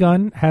 Like my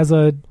gun has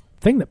a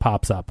thing that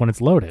pops up when it's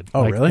loaded.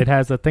 Oh, like, really? It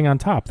has a thing on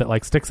top that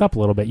like sticks up a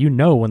little bit. You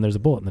know when there's a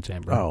bullet in the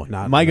chamber. Oh,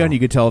 not my gun. You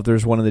could tell if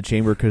there's one in the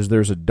chamber because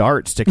there's a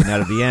dart sticking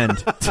out of the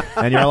end,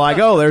 and you're like,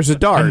 "Oh, there's a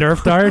dart, a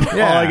Nerf dart."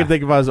 Yeah. All I can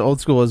think about as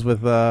old school is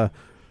with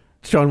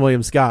Sean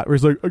William Scott, where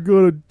he's like, "I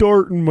got a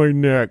dart in my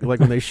neck," like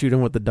when they shoot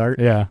him with the dart.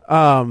 Yeah.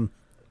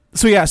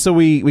 So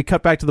we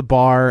cut back to the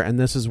bar, and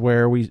this is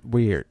where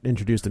we are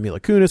introduced to Mila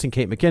Kunis and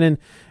Kate McKinnon,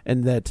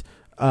 and that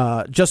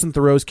Justin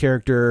Theroux's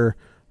character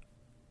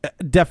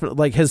definitely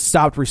like has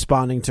stopped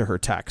responding to her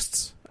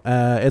texts.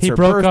 It's he her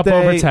broke birthday, up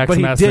over text but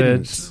message, he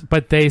didn't.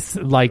 but they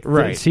like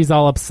Right. she's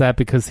all upset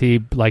because he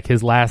like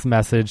his last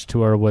message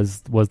to her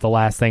was the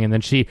last thing, and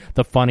then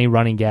the funny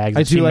running gags.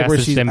 I do she like where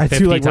messaged him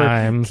 50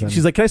 times.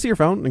 She's like, "Can I see your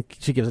phone?" And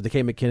she gives it to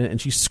Kate McKinnon,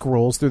 and she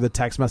scrolls through the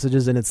text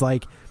messages, and it's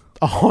like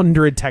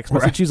 100 text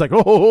messages. Right. She's like,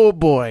 "Oh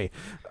boy!"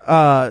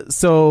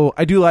 So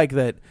I do like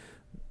that.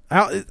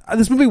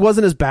 This movie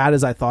wasn't as bad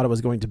as I thought it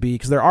was going to be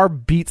because there are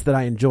beats that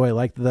I enjoy,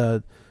 like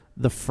the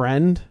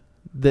friend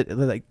that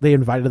like they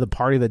invited to the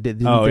party that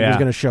didn't think was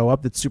going to show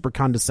up. That's super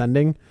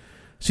condescending.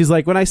 She's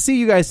like, when I see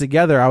you guys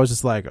together, I was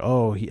just like,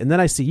 oh, and then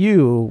I see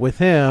you with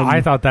him.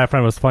 I thought that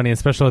friend was funny,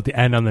 especially at the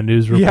end on the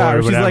news report. Yeah,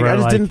 or she's whatever. like, I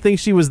just didn't think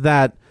she was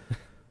that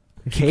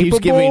capable. Keeps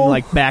giving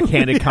like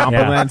backhanded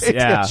compliments.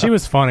 Yeah. She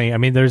was funny. I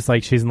mean,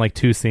 she's in like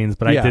 2 scenes,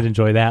 but I did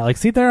enjoy that. Like,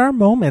 see, there are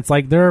moments,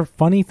 like there are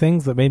funny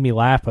things that made me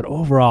laugh, but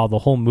overall, the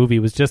whole movie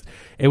was just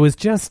weird.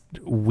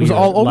 It was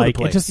all over like,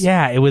 the place.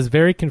 It was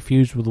very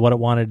confused with what it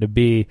wanted to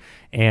be,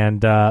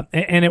 and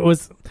it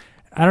was.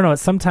 I don't know.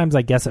 Sometimes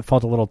I guess it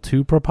felt a little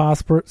too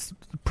preposterous,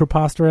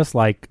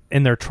 like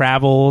in their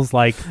travels.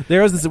 Like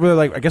there was this, where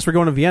like, I guess we're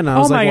going to Vienna. I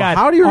was my like, well, God.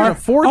 how do you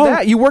afford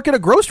that? You work at a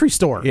grocery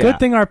store. Good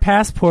thing our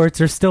passports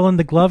are still in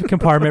the glove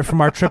compartment from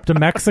our trip to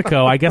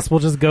Mexico. I guess we'll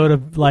just go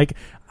to like.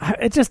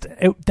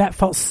 That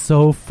felt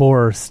so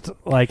forced,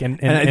 like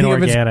and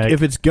organic.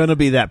 If it's gonna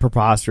be that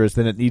preposterous,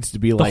 then it needs to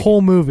be like the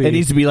whole movie. It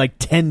needs to be like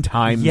 10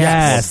 times.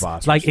 Yes,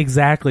 like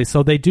exactly.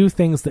 So they do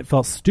things that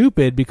felt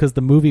stupid because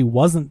the movie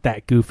wasn't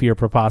that goofy or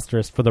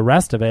preposterous for the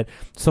rest of it.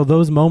 So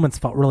those moments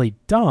felt really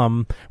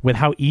dumb with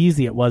how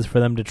easy it was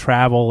for them to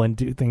travel and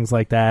do things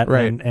like that.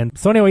 Right. And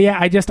so anyway,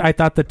 I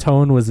thought the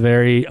tone was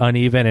very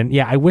uneven, and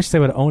I wish they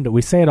would have owned it.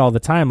 We say it all the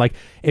time. Like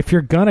if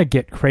you're gonna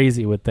get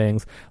crazy with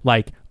things,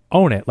 like.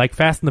 Own it. Like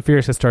Fast and the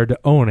Furious has started to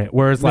own it,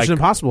 whereas Mission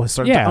Impossible has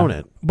started to own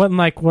it. But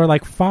like we're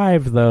like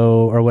 5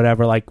 though, or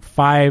whatever. Like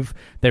 5,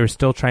 they were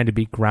still trying to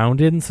be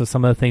grounded, so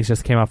some of the things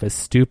just came off as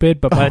stupid.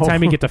 But by the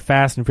time you get to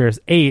Fast and Furious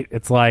 8,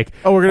 it's like,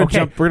 we're gonna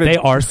jump. They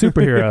are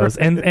superheroes,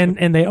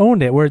 and they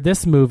owned it. Where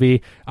this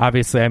movie,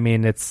 obviously, I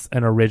mean, it's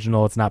an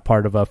original. It's not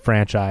part of a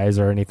franchise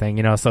or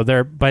anything, So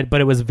there, but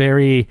it was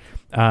very.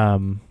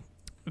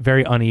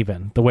 Very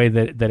uneven the way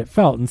that it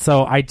felt, and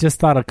so I just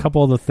thought a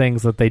couple of the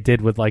things that they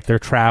did with like their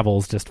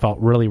travels just felt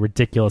really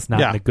ridiculous,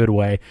 not in a good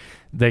way.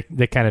 They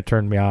kind of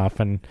turned me off,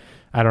 and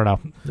I don't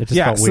know, it just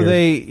felt weird.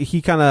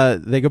 So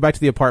they go back to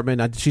the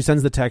apartment. She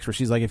sends the text where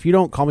she's like, if you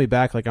don't call me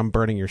back, like I'm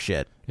burning your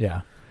shit.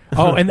 Yeah.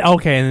 Oh, and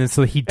okay, and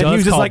so he does. And he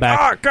was just call like, back,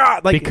 oh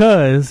God, like,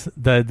 because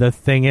the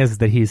thing is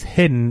that he's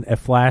hidden a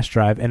flash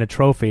drive and a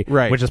trophy,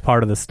 right, which is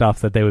part of the stuff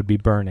that they would be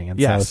burning, and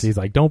so he's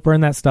like, don't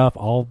burn that stuff.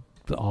 I'll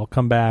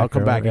come back. I'll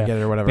come back and get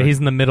it or whatever. But he's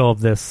in the middle of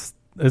this.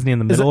 Isn't he in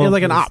the middle of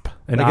like an op?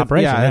 An like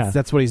operation? Yeah,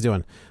 that's what he's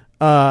doing.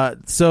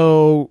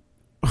 So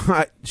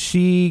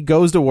she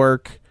goes to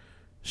work.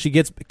 She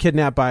gets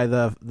kidnapped by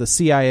the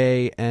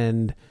CIA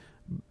and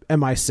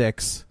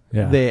MI6.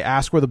 Yeah. They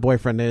ask where the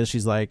boyfriend is.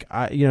 She's like,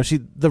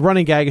 the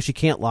running gag is she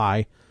can't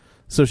lie.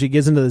 So she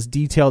gives into this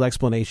detailed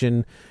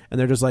explanation, and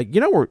they're just like,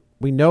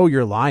 we know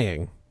you're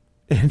lying.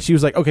 And she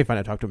was like, okay, fine.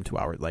 I talked to him 2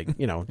 hours,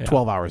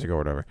 12 hours ago or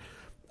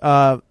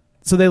whatever.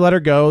 So they let her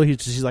go.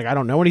 She's like, I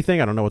don't know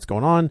anything. I don't know what's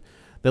going on.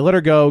 They let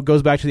her go,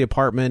 goes back to the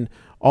apartment.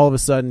 All of a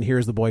sudden,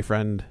 here's the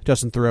boyfriend.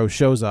 Justin Theroux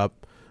shows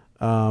up.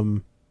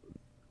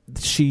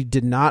 She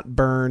did not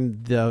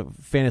burn the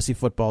fantasy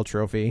football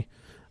trophy.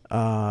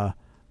 And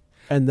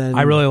then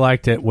I really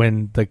liked it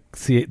when the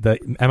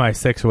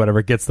MI6 or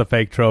whatever gets the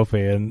fake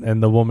trophy,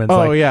 and the woman's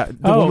like, oh, yeah.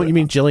 The woman, you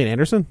mean Gillian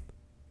Anderson?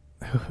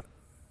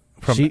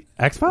 From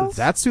X-Files?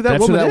 That's who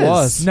that woman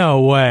was.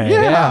 No way.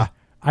 Yeah.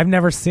 I've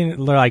never seen it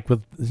like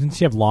with. Didn't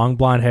she have long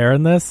blonde hair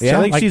in this? Yeah,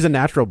 I think she's a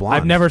natural blonde.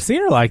 I've never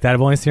seen her like that.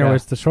 I've only seen her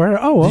with the short hair.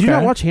 Oh, okay. Did you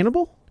not watch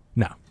Hannibal?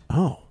 No.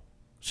 Oh,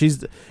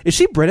 is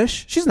she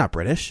British? She's not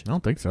British. I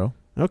don't think so.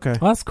 Okay,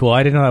 well, that's cool.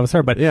 I didn't know that was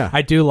her, but yeah.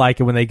 I do like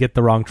it when they get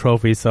the wrong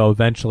trophy. So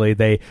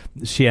eventually,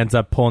 she ends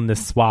up pulling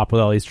this swap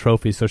with all these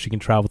trophies so she can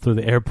travel through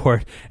the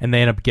airport, and they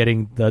end up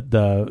getting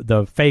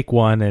the fake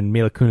one, and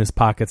Mila Kunis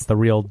pockets the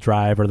real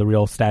drive or the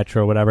real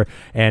statue or whatever.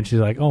 And she's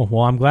like, "Oh,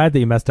 well, I'm glad that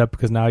you messed up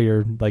because now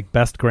you're like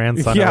best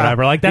grandson or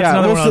whatever." Like that's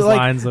another one of those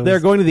lines.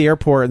 They're going to the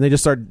airport and they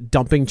just start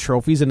dumping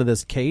trophies into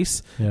this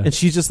case, and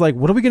she's just like,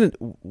 "What are we gonna?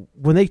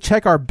 When they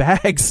check our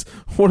bags,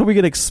 what are we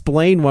gonna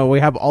explain when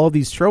we have all of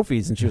these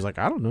trophies?" And she was like,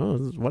 "I don't know,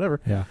 whatever."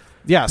 Yeah.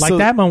 Yeah, like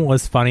that moment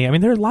was funny. I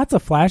mean, there are lots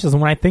of flashes,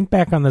 and when I think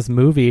back on this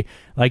movie,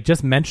 like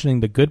just mentioning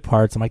the good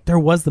parts, I'm like, there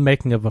was the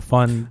making of a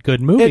fun,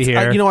 good movie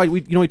here.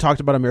 We talked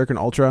about American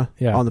Ultra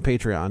on the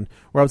Patreon,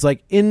 where I was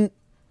like, in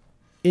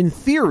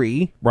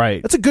theory,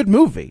 right, that's a good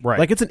movie. Right,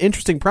 like it's an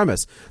interesting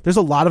premise. There's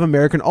a lot of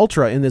American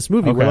Ultra in this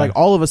movie, where like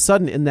all of a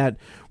sudden in that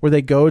where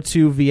they go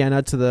to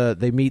Vienna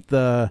they meet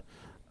the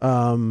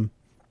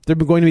they're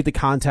going to meet the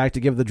contact to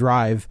give the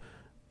drive,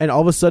 and all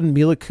of a sudden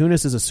Mila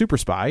Kunis is a super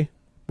spy.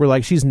 Where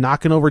like she's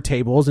knocking over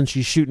tables and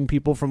she's shooting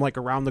people from like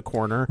around the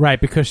corner, right?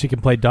 Because she can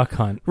play Duck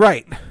Hunt,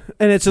 right?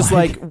 And it's just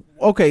like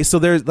okay, so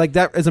there's like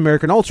that is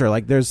American Ultra.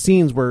 Like there's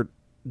scenes where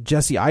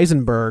Jesse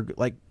Eisenberg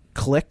like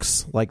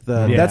clicks like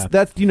that's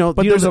but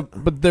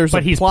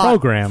he's plot,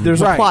 programmed.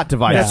 There's a plot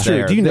device. That's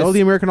true. Do you know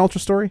the American Ultra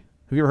story?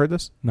 Have you ever heard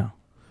this? No.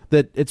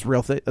 That it's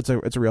real. It's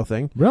a real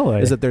thing.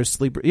 Really? Is that there's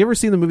sleeper? You ever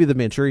seen the movie The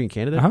Manchurian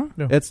Candidate? Uh-huh.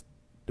 No. It's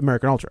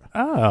American Ultra.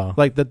 Oh,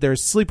 like that.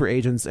 There's sleeper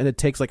agents, and it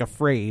takes like a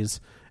phrase,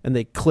 and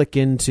they click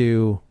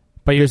into.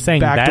 But you're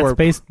saying that's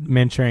based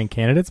Manchurian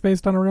Candidate's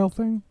based on a real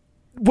thing?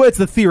 Well, it's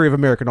the theory of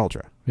American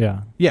Ultra.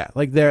 Yeah. Yeah,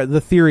 like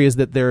the theory is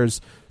that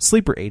there's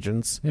sleeper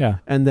agents. Yeah.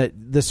 And that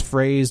this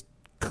phrase,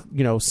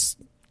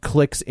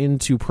 clicks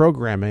into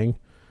programming,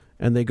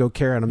 and they go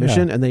carry on a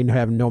mission, and they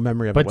have no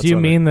memory of it. But do you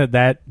mean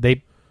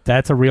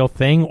that's a real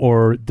thing,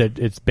 or that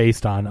it's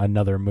based on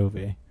another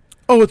movie?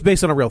 Oh, it's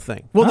based on a real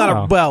thing.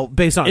 Well,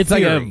 based on it's a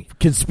theory. like a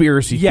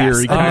conspiracy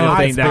theory kind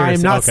of thing.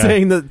 I'm not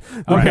saying that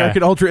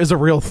American Ultra is a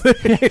real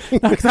thing.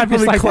 Because I'm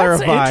just like,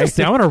 clarify. That's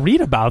interesting. I want to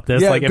read about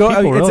this. Yeah,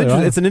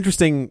 it's an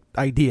interesting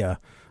idea.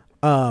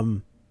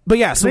 But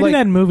yeah, so maybe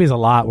that in movies a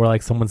lot where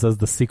like someone says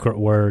the secret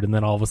word and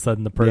then all of a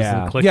sudden the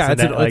person clicks. Yeah,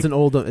 it's an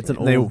old. They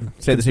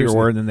say the secret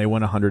word and then they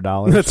win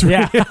 $100. That's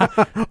right. Yeah.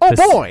 Oh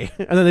boy!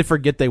 And then they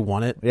forget they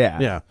won it.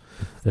 Yeah.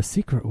 The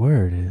secret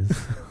word is.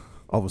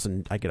 All of a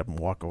sudden, I get up and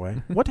walk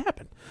away. What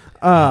happened?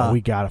 We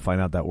gotta find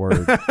out that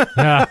word.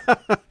 No,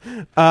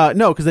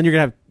 because then you're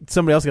gonna have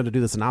somebody else going to do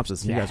the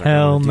synopsis. And you guys are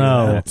hell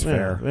no. That's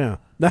fair.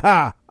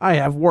 Yeah. I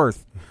have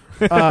worth.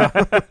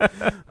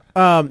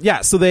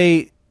 Yeah. So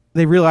they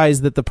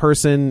realize that the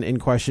person in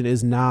question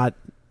is not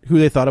who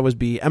they thought it was.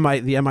 The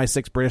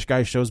MI6 British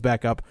guy shows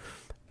back up,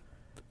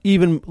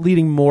 even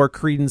leading more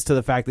credence to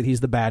the fact that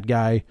he's the bad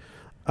guy.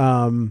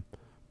 And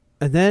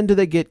then do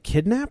they get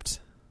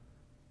kidnapped?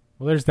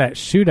 Well, there's that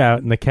shootout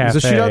in the cafe.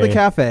 There's a shootout in the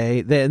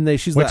cafe,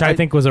 which I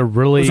think was a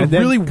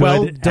really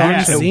well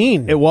done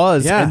scene. It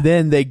was, yeah. And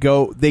then they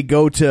go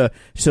to.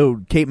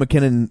 So Kate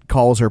McKinnon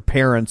calls her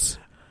parents.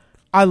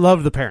 I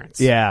loved the parents.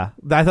 Yeah,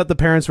 I thought the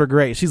parents were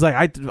great. She's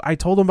like, I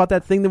told them about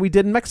that thing that we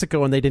did in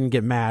Mexico and they didn't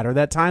get mad, or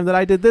that time that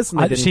I did this and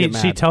they didn't get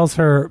mad. She tells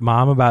her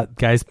mom about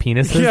guys'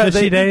 penises that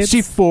she dates.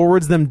 She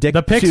forwards them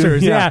the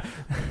pictures. Yeah,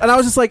 and I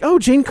was just like, oh,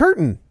 Jane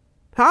Curtin,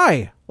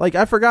 hi. Like,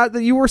 I forgot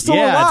that you were still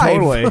alive.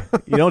 Totally.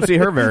 You don't see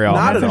her very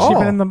often. Not at all.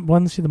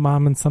 Wasn't she the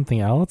mom in something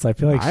else? I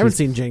feel like I haven't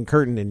seen Jane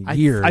Curtin in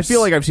years. I feel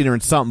like I've seen her in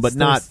something, but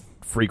not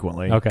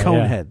frequently. Okay,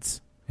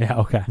 Coneheads. Yeah,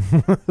 okay.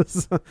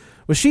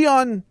 Was she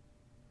on...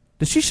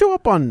 Did she show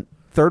up on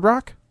Third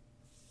Rock?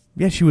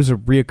 Yeah, she was a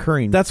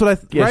reoccurring... That's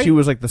what I... right? She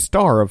was like the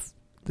star of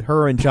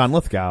her and John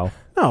Lithgow.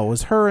 No, it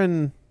was her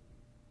and...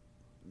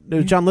 It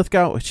was John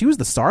Lithgow. She was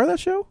the star of that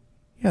show?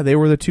 Yeah, they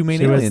were the two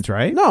main aliens,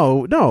 right?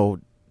 No.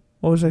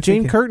 What was I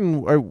Jane thinking?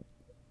 Curtin,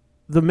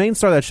 the main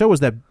star of that show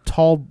was that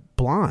tall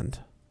blonde.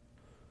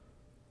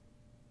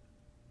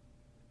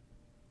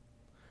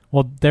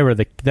 Well,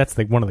 that's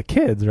one of the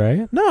kids,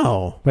 right?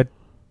 No. But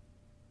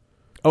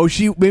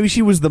maybe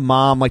she was the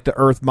mom, like the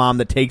Earth mom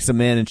that takes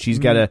them in, and she's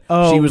got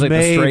she was like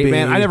the straight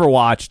man. I never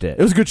watched it.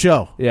 It was a good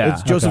show. Yeah.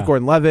 It's Joseph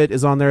Gordon-Levitt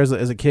is on there as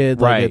a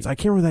kid. Like, right. I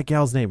can't remember that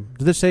gal's name.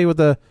 Did they say with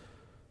the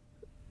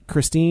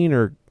Christine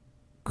or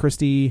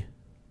Christy?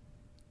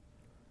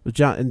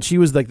 John, and she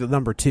was like the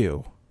number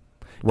 2.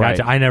 Right.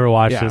 Gotcha. I never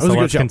watched it, so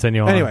let's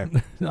continue on. Anyway.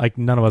 Like,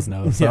 none of us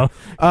know. So.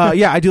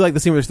 Yeah, I do like the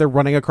scene where they're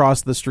running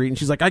across the street, and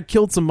she's like, I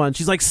killed someone.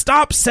 She's like,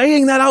 stop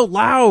saying that out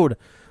loud.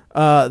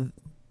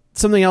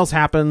 Something else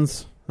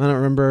happens. I don't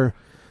remember.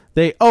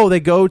 They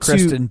go to...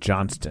 Kristen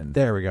Johnston.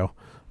 There we go.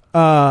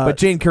 But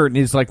Jane Curtin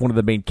is like one of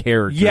the main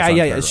characters.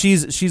 Yeah.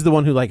 She's the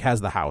one who like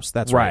has the house.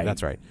 That's right.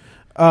 That's right.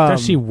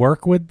 Does she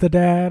work with the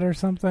dad or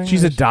something?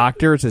 She's a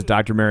doctor. It says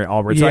Dr. Mary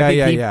Albright. So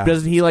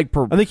Doesn't he like...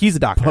 I think he's a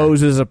doctor.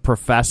 Poses a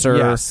professor.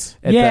 Yes.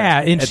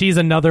 And she's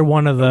another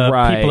one of the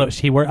people that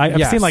she works...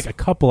 I've seen like a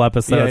couple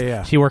episodes.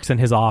 Yeah. She works in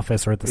his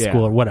office or at the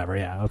school or whatever.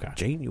 Yeah, okay.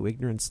 Jane, you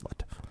ignorant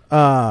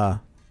slut.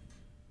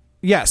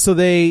 Yeah, so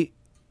they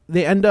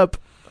end up...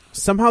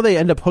 Somehow they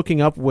end up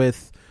hooking up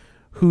with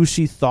who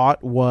she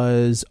thought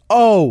was...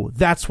 Oh,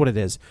 that's what it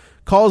is.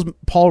 Calls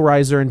Paul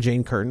Reiser and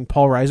Jane Curtin.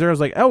 Paul Reiser, I was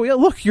like, oh yeah,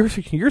 look,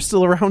 you're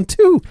still around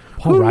too.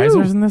 Paul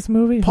Reiser's in this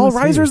movie? Paul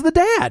Reiser's the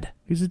dad.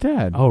 He's the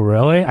dad. Oh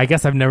really? I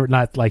guess I've never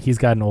he's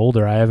gotten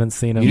older. I haven't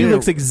seen him. He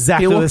looks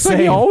exactly the same.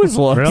 Like he always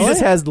looks. Really? He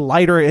just has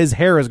lighter. His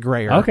hair is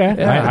grayer. Okay,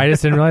 yeah. I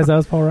just didn't realize that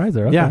was Paul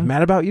Reiser. Okay. Yeah,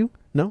 Mad About You?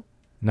 No.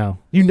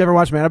 You never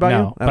watched Mad About You?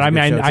 No, but I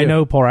mean, I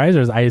know Paul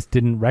Reiser's. I just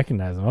didn't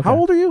recognize him. Okay. How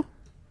old are you?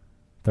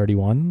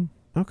 31.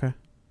 Okay.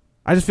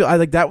 I just feel I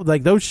like that.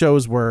 Like those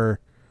shows were.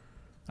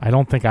 I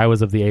don't think I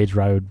was of the age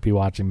where I would be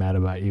watching Mad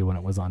About You when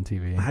it was on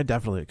TV. I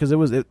definitely because it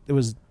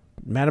was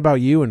Mad About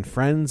You and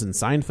Friends and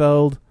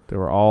Seinfeld. They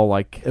were all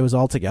like it was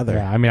all together.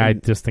 Yeah, I mean, I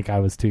just think I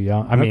was too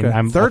young. I mean,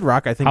 I'm Third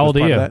Rock. I think. How was old are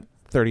part you? Of that.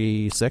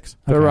 36.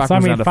 Third Rock so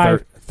was I mean, not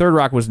a Third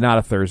Rock was not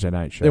a Thursday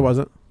night show. It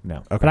wasn't. No.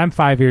 Okay. But I'm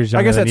 5 years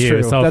younger I guess than that's you.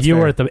 true. So That's if you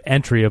fair. were at the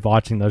entry of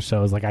watching those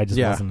shows, like I just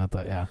wasn't at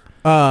the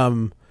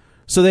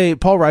So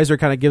Paul Reiser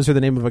kind of gives her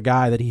the name of a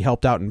guy that he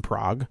helped out in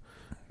Prague.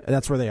 And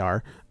that's where they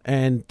are.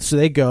 And so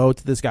they go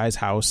to this guy's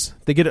house.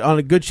 They get on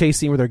a good chase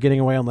scene where they're getting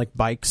away on like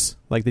bikes.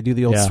 Like they do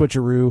the old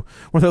switcheroo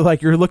where they're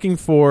like, you're looking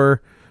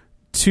for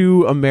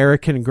 2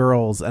 American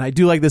girls. And I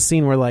do like this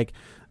scene where like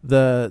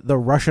the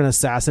Russian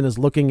assassin is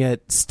looking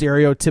at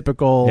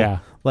stereotypical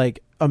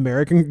like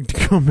American she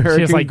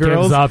just, like,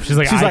 girls. gives up. She's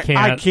like,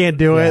 I can't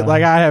do it.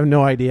 Like I have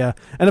no idea.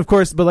 And of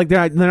course, but like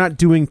they're not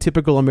doing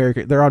typical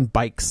American. They're on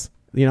bikes.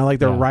 You know, like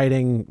they're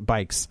riding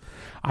bikes.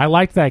 I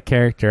liked that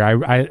character. I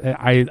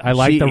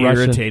like the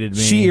Russian. Irritated me.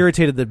 She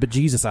irritated the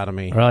bejesus out of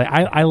me. Really,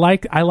 I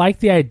like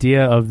the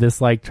idea of this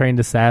like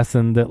trained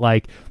assassin that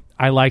like.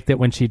 I liked it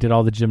when she did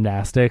all the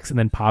gymnastics and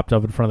then popped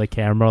up in front of the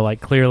camera.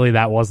 Like, clearly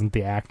that wasn't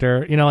the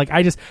actor. You know, like,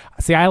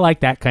 I like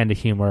that kind of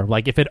humor.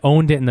 Like, if it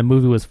owned it and the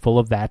movie was full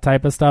of that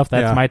type of stuff,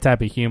 that's my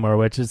type of humor,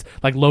 which is,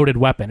 like, Loaded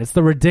Weapon. It's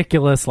the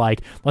ridiculous,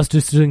 like, let's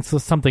just do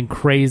something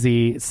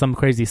crazy, some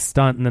crazy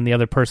stunt, and then the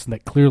other person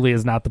that clearly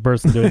is not the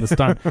person doing the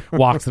stunt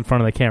walks in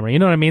front of the camera. You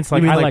know what I mean? It's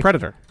like, you mean I like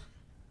Predator?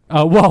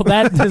 Well,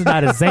 that is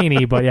not as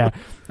zany, but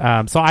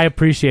yeah. So I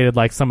appreciated,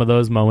 like, some of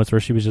those moments where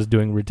she was just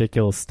doing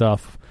ridiculous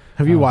stuff.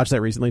 Have you watched that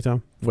recently,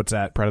 Tom? What's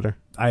that? Predator?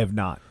 I have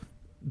not.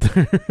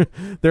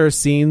 There are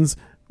scenes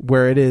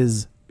where it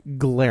is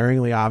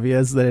glaringly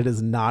obvious that it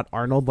is not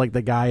Arnold. Like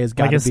the guy is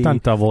got to be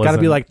stunt double. Got to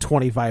be like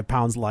 25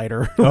 pounds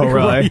lighter. Oh,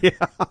 really? Yeah.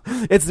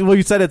 It's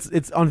you said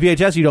it's on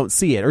VHS. You don't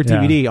see it or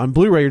DVD. On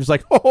Blu-ray, you're just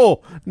like,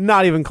 oh,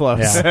 not even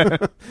close. Yeah.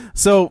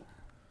 So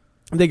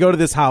they go to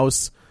this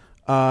house.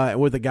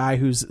 With a guy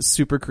who's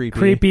super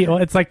creepy. Well,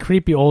 it's like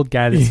creepy old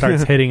guy that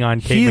starts hitting on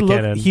Kate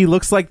McKinnon. He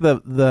looks like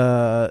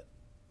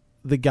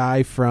the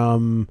guy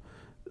from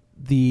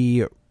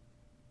the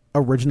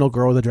original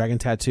Girl with the Dragon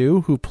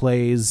Tattoo who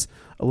plays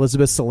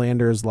Elizabeth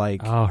Salander's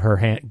like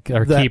her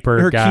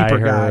keeper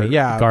guy,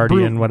 yeah,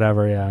 guardian,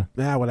 whatever,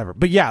 whatever.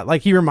 But yeah,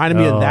 like he reminded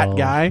me of that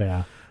guy.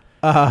 Yeah.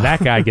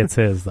 That guy gets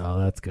his though.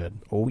 That's good.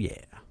 Oh yeah,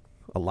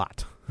 a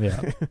lot.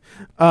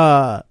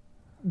 Yeah.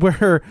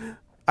 Where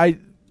I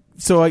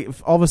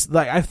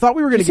thought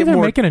we were going to get they're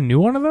more. Making a new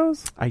one of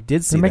those. I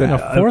did see they're making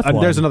that. a fourth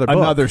one. There's another book.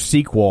 Another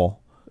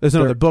sequel. There's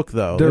another book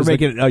though. They're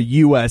making a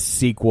U.S.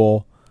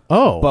 sequel.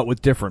 Oh, but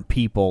with different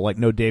people, like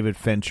no David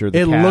Fincher.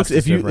 It looks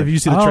if you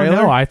see the trailer.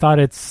 No, I thought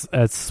it's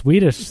a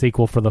Swedish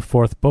sequel for the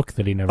fourth book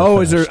that he never.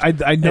 Oh, finished. is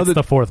there? I know it's that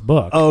the fourth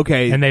book. Oh,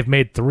 okay, and they've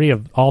made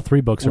all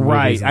three books are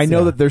right. movies. I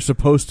know that they're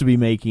supposed to be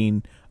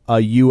making a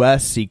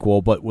U.S.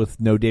 sequel, but with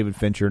no David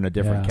Fincher and a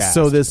different cast.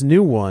 So this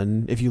new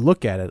one, if you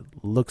look at it,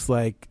 looks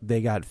like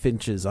they got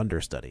Fincher's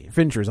understudy.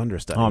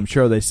 Oh, I'm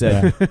sure they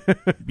said,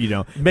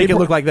 make it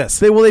look like this.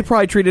 They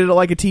probably treated it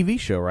like a TV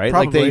show, right?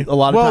 Probably. Like a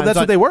lot of times that's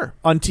what they were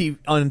on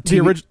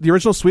TV. The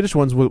original Swedish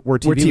ones were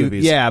TV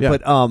movies. Yeah,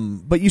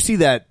 but you see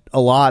that a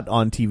lot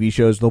on TV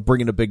shows. They'll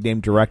bring in a big name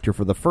director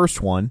for the first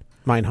one,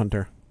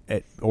 Mindhunter,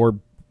 or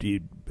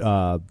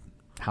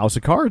House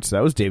of Cards.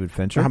 That was David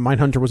Fincher.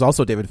 Mindhunter was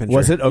also David Fincher.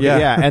 Was it? Okay,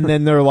 yeah. And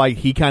then they're like,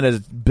 he kind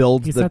of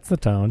builds. He sets the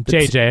tone.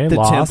 The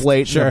Lost.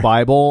 template, the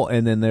Bible,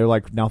 and then they're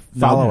like, now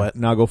follow it.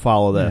 Now go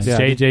follow this. Yeah.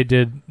 JJ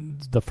did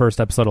the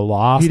first episode of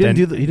Lost. He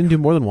didn't do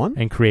more than one,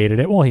 and created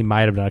it. Well, he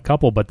might have done a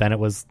couple, but then it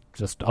was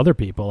just other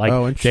people. Like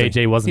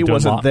JJ wasn't. He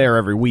wasn't there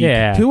every week.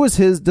 Yeah. Who was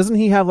his? Doesn't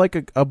he have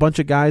like a bunch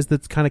of guys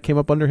that kind of came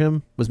up under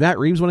him? Was Matt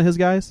Reeves one of his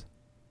guys?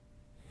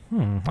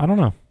 I don't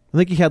know. I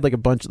think he had like a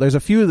bunch. There's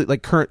a few that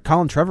like current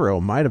Colin Trevorrow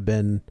might have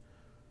been.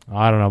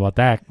 I don't know about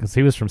that because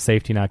he was from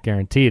Safety Not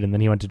Guaranteed, and then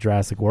he went to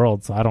Jurassic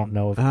World. So I don't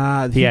know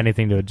if he had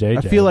anything to do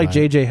with JJ. I feel like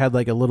JJ had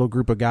like a little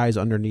group of guys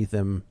underneath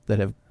him that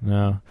have.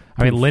 No,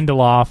 I mean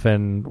Lindelof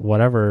and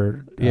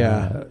whatever.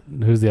 Yeah,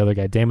 who's the other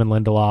guy? Damon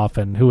Lindelof,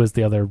 and who was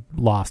the other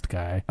Lost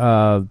guy?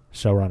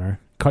 Showrunner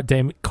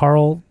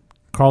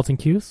Carlton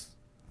Cuse.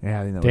 Yeah,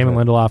 I think that Damon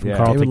Lindelof and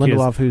Carlton Damon Cuse.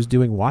 Lindelof, who's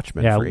doing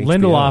Watchmen. Yeah, for HBO.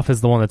 Lindelof is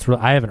the one that's.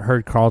 I haven't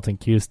heard Carlton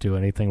Cuse do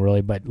anything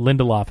really, but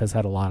Lindelof has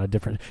had a lot of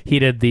different. He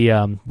did the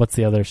what's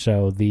the other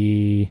show?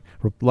 The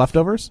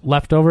Leftovers.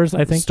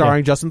 I think,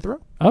 starring Justin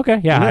Theroux. Okay,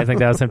 yeah, I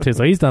think that was him too.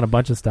 So he's done a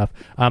bunch of stuff.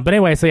 But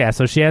anyway,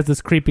 so she has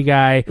this creepy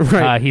guy.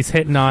 Right. He's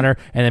hitting on her,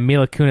 and then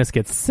Mila Kunis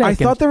gets sick. I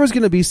thought there was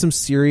going to be some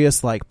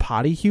serious like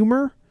potty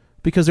humor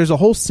because there's a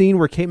whole scene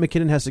where Kate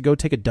McKinnon has to go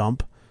take a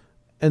dump,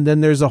 and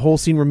then there's a whole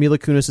scene where Mila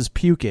Kunis is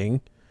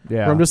puking.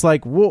 Yeah, where I'm just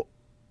like, well.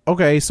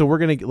 okay, so we're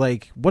gonna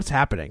like, what's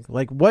happening?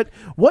 Like, what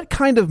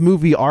kind of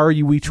movie are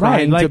we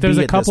trying to be? There's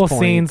a couple at this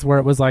point? scenes where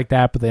it was like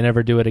that, but they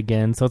never do it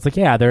again. So it's like,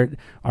 yeah,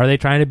 are they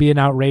trying to be an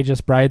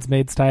outrageous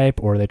Bridesmaids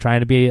type, or are they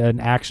trying to be an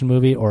action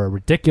movie or a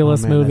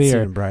ridiculous movie,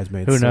 or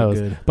Bridesmaids? Who knows?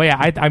 So good. But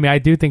yeah, I mean, I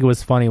do think it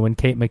was funny when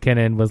Kate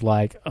McKinnon was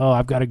like, "Oh,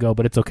 I've got to go,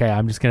 but it's okay.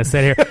 I'm just gonna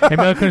sit here." And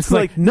Mila Kunis was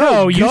like,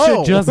 "No, you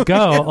should just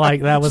go."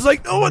 Like that was She's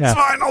like, "No, it's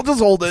fine. I'll just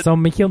hold it." So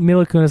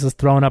Mila Kunis is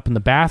thrown up in the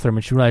bathroom,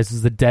 and she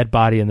realizes there's a dead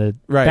body in the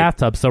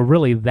bathtub. So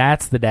really,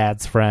 that's the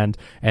dad's friend,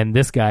 and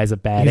this guy's a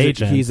bad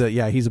agent. He's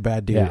a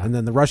bad dude. Yeah. And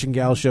then the Russian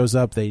gal shows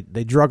up. They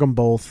drug them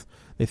both.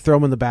 They throw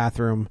them in the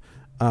bathroom.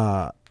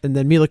 And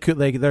then Mila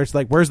Kunis, there's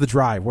like, "Where's the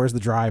drive? Where's the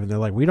drive?" And they're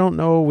like, "We don't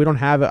know. We don't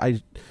have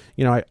it.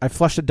 I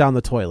flushed it down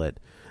the toilet."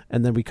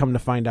 And then we come to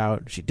find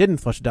out she didn't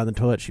flush it down the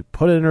toilet. She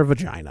put it in her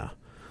vagina.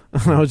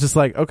 And I was just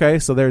like, okay,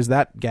 so there's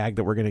that gag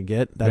that we're gonna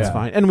get. That's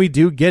fine, and we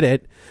do get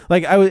it.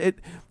 Like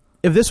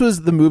if this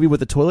was the movie with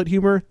the toilet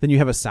humor, then you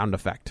have a sound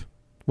effect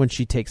when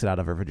she takes it out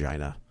of her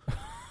vagina.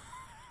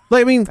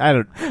 Like, I mean, I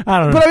don't know.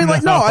 But I mean,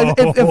 like, no.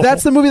 If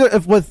that's the movie,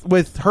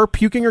 with her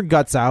puking her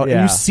guts out,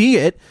 and you see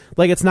it,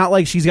 like, it's not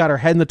like she's got her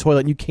head in the toilet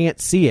and you can't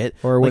see it,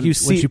 or like when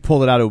she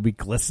pulled it out, it would be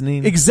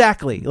glistening.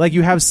 Exactly. Like,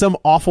 you have some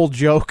awful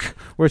joke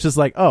where it's just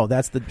like, oh,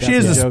 that's she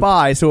is a joke.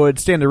 spy, so it would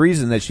stand to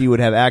reason that she would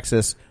have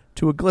access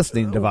to a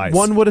glistening device.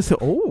 One would have said,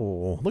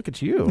 "Oh, look at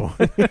you."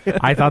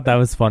 I thought that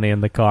was funny in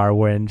the car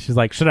when she's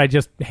like, "Should I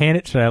just hand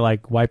it? Should I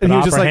like wipe it off?"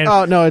 And he's just like,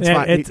 "Oh no, it's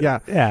fine."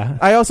 Yeah.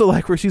 I also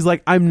like where she's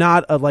like, "I'm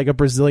not a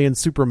Brazilian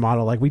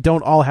supermodel. Like, we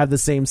don't all have the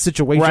same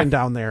situation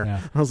down there."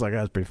 Yeah. I was like,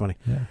 "That's pretty funny."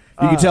 Yeah.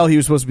 You could tell he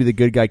was supposed to be the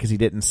good guy because he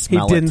didn't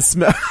smell. He didn't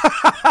smell.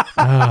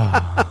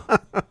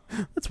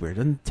 That's weird.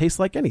 Doesn't taste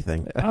like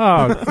anything.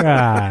 Oh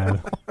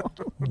God,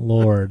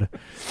 Lord.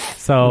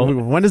 So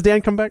when does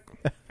Dan come back?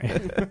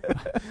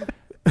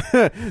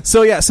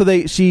 So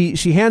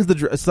she hands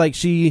it's like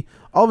she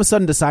all of a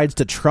sudden decides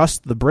to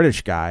trust the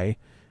British guy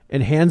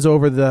and hands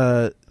over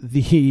the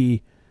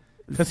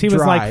because he was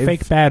like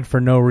fake bad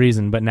for no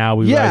reason, but now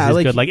we realize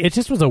he's good. Like, it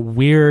just was a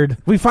weird.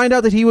 We find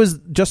out that he was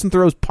Justin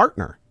Theroux's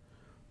partner.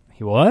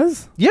 He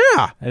was? Yeah,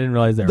 I didn't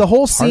realize the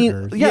whole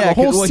scene. Yeah, the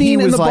whole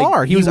scene in the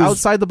bar. He was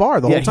outside the bar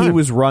the whole time. He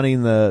was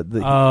running the.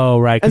 Oh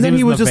right, and then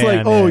he was just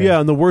like, "Oh yeah,"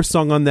 and the worst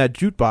song on that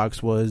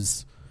jukebox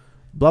was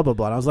blah blah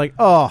blah. And I was like,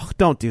 "Oh,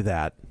 don't do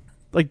that.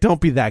 Like,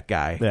 don't be that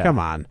guy. Yeah. Come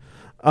on."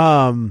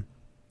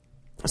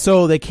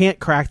 So they can't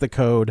crack the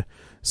code.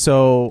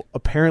 So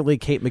apparently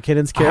Kate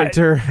McKinnon's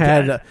character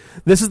had...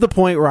 this is the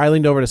point where I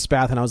leaned over to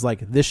Spath and I was like,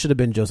 this should have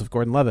been Joseph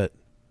Gordon-Levitt.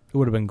 It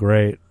would have been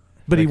great.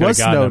 But he was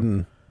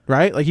Snowden,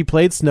 right? Like, he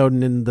played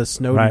Snowden in the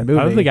Snowden movie.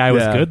 I think the guy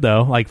was good,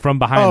 though. Like, from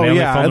behind. They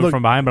only filmed him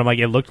from behind, but I'm like,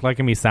 it looked like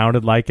him. He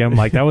sounded like him.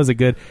 Like, that was a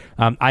good...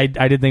 I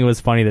did think it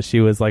was funny that she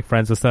was, like,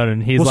 friends with Snowden.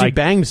 And he's like... she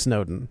banged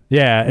Snowden.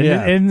 Yeah.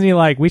 And he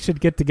like, we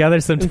should get together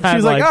sometime.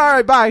 She's like, all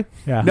right, bye.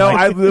 Yeah. No,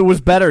 it was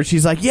better.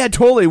 She's like, yeah,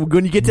 totally.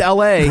 When you get to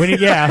L.A.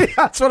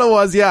 That's what it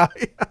was, yeah.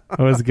 It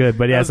was good.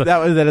 But yeah,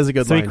 that is a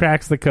good line. So he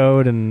cracks the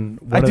code, and...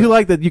 I do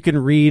like that you can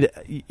read...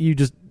 You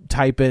just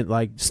type it,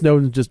 like,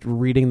 Snowden's just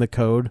reading the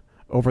code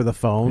over the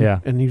phone,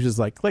 and he's just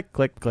like click,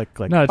 click, click,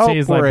 click. No,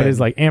 he's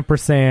like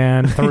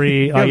ampersand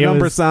 3, like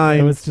number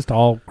sign. It was just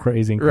all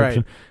crazy encryption.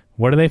 Right.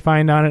 What do they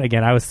find on it?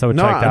 Again, I was so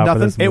checked out for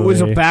this movie. It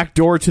was a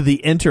backdoor to the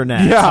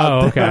internet. Yeah.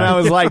 Oh, okay. And I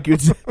was like,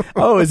 is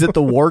it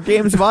the War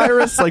Games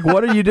virus? Like,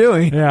 what are you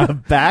doing? Yeah. The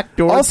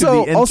backdoor to the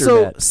internet.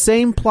 Also,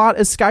 same plot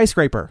as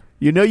Skyscraper.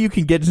 You know you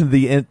can get to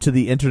the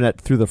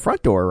internet through the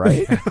front door,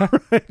 right?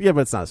 Yeah,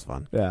 but it's not as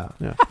fun. Yeah.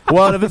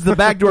 Well, if it's the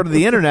back door to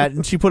the internet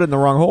and she put it in the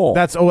wrong hole.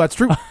 That's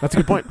true. That's a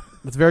good point.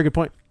 That's a very good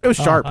point. It was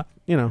sharp.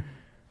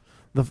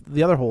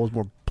 The other hole is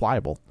more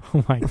pliable.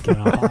 Oh my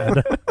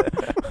God.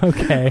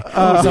 Okay.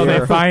 So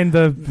they find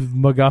the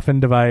MacGuffin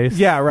device.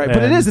 Yeah, right.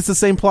 But it's the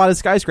same plot as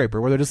Skyscraper,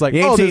 where they're just like,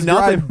 you ain't seen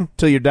nothing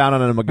till you're down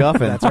on a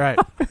MacGuffin.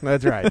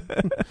 That's right.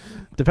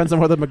 Depends on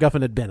where the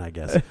MacGuffin had been, I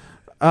guess.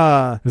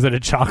 Is it a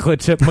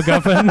chocolate chip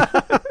MacGuffin?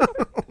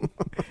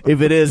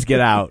 If it is, get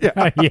out.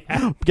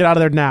 Yeah. Get out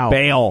of there now.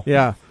 Bail.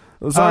 Yeah.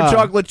 Those aren't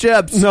chocolate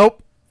chips.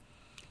 Nope.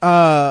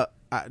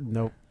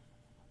 Nope.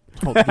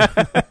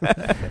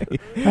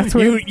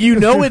 You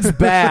know it's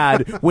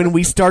bad when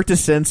we start to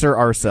censor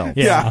ourselves.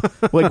 Yeah.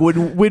 Like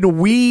when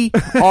we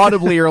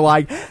audibly are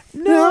like,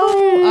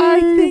 no, I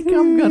think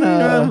I'm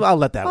gonna I'll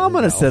let that I'm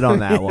one gonna go. sit on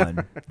that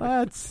one.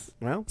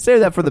 Save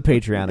that for the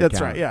Patreon account.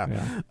 That's right,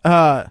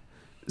 yeah.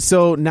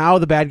 So now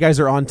the bad guys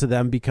are on to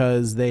them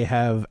because they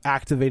have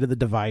activated the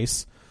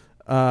device.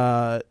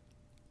 Other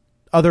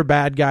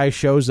bad guy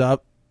shows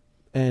up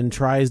and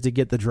tries to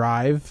get the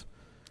drive.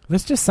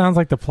 This just sounds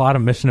like the plot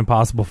of Mission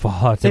Impossible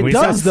Fallout. It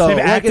does, though. They've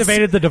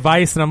activated the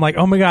device, and I'm like,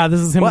 oh my God,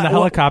 this is him in the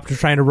helicopter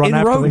trying to run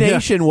after Rogue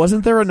Nation,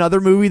 wasn't there another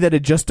movie that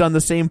had just done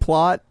the same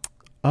plot?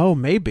 Oh,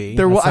 maybe.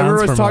 I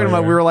remember us talking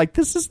about, we were like,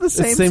 this is the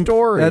same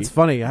story. That's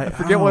funny. I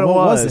forget what it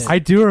was. it? I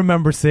do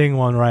remember seeing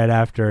one right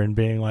after and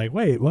being like,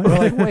 wait, what? We're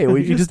like, wait,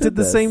 you just did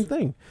the same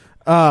thing.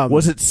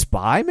 Was it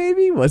Spy?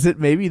 Maybe was it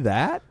maybe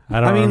that? I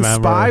don't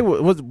remember. Spy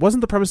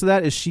wasn't the premise of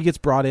that. Is she gets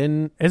brought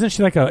in? Isn't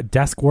she like a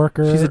desk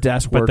worker? She's a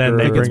desk worker. But then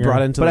they gets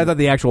brought into. But I thought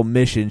the actual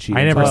mission.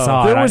 I never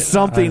saw it. There was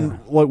something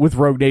with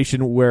Rogue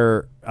Nation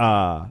where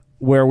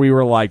we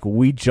were like,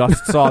 we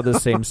just saw the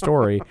same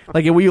story.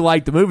 Like, we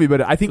liked the movie,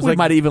 but I think we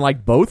might even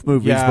like both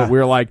movies. Yeah. But we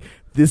were like,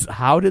 this.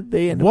 How did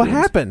they end up? What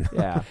happened?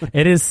 Yeah,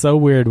 it is so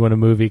weird when a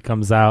movie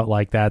comes out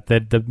like that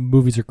the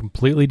movies are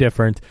completely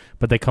different,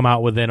 but they come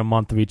out within a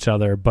month of each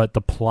other. But the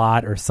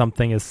plot or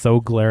something is so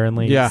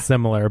glaringly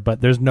similar,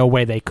 but there's no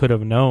way they could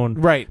have known.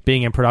 Right,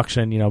 being in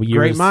production, years.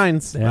 Great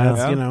minds.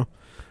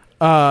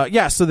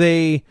 Yeah. So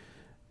they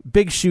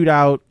big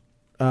shootout.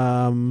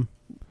 I'm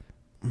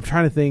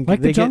trying to think.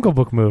 Like the Jungle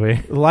Book movie.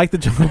 Like the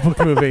Jungle Book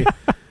movie.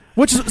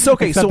 Which is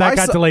okay. Except so that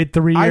got delayed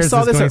 3 years.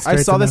 I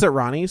saw this at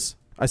Ronnie's.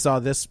 I saw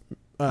this.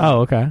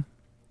 Okay.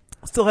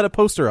 Still had a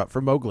poster up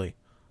for Mowgli.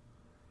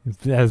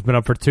 It has been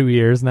up for 2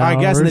 years now. I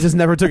guess, and they just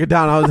never took it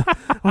down.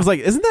 I was like,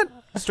 isn't that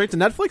straight to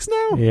Netflix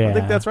now? Yeah. I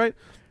think that's right.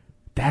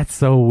 That's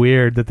so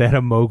weird that they had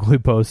a Mowgli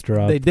poster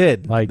up. They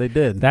did. They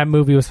did. That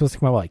movie was supposed to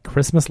come out like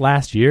Christmas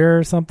last year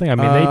or something. I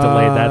mean, they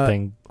delayed that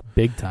thing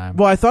big time.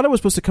 Well, I thought it was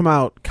supposed to come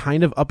out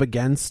kind of up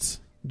against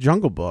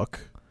Jungle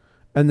Book.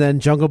 And then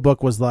Jungle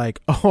Book was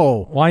like,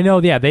 oh. Well, I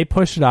know, yeah, they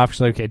pushed it off.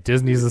 She's like, okay,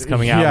 Disney's is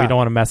coming out. We don't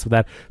want to mess with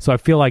that. So I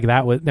feel like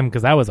that was,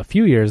 because that was a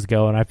few years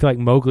ago, and I feel like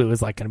Mowgli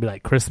was like going to be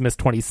like Christmas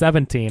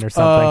 2017 or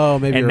something. Oh,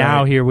 maybe. And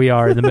now here we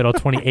are in the middle of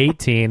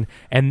 2018,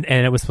 and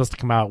it was supposed to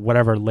come out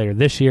whatever later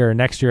this year or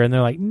next year, and they're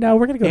like, no,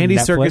 we're going to go Andy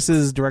to Netflix.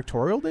 Serkis's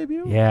directorial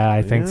debut? Yeah,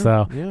 I think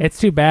so. Yeah. It's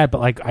too bad,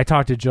 but like I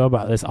talked to Joe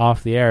about this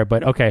off the air.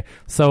 But okay,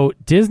 so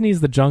Disney's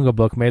The Jungle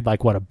Book made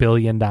like what, $1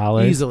 billion?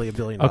 Easily $1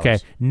 billion. Okay,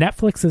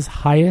 Netflix's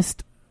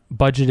highest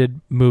budgeted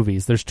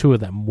movies. There's two of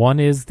them. One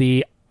is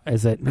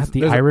is it not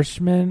The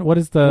Irishman? What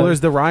is the? Well,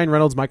 there's the Ryan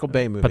Reynolds Michael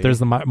Bay movie. But there's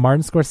the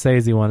Martin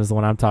Scorsese one is the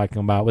one I'm talking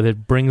about. Where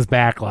it brings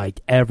back like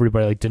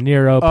everybody, like De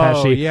Niro,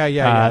 Pesci. Oh,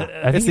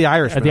 yeah. It's The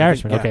Irishman. The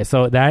Irishman. Okay,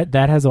 so that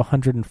has a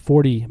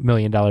 $140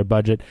 million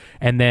budget,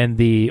 and then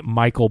the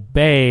Michael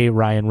Bay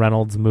Ryan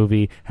Reynolds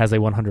movie has a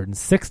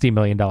 $160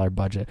 million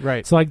budget.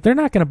 Right. So like they're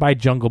not going to buy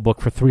Jungle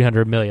Book for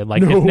 $300 million.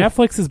 Like if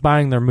Netflix is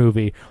buying their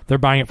movie, they're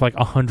buying it for like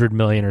 $100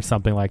 million or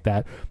something like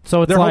that.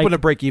 So they're hoping to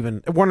break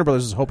even. Warner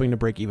Brothers is hoping to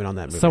break even on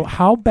that movie. So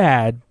how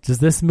bad does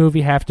this movie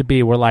have to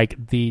be where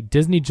like the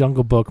Disney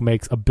Jungle Book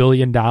makes $1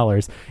 billion?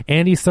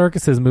 Andy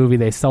Serkis's movie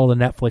they sell to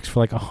Netflix for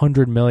like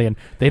 $100 million.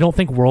 They don't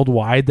think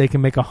worldwide they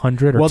can make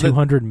 100 or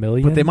 200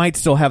 million. But they might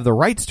still have the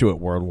rights to it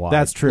worldwide.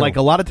 That's true. Like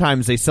a lot of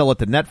times they sell it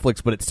to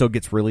Netflix, but it still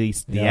gets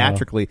released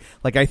theatrically.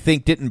 Like I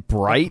think didn't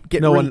Bright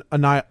get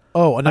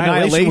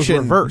Annihilation was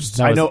reversed.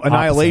 I know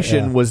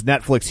Annihilation was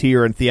Netflix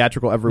here and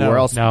theatrical everywhere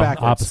else. No,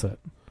 backwards. opposite.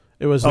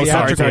 It was sorry.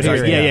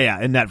 Yeah,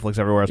 and Netflix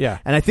everywhere else. Yeah.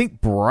 And I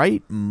think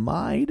Bright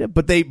might have,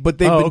 but they've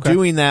been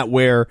doing that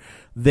where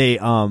they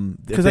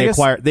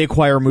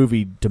acquire a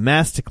movie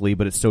domestically,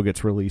 but it still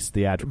gets released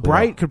theatrically.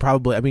 Bright could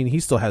probably. I mean,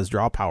 he still has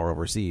draw power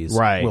overseas.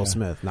 Right. Will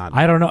Smith, not.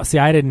 I don't know. See,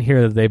 I didn't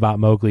hear that they bought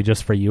Mowgli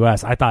just for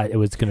U.S. I thought it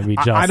was going to be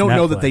just. I don't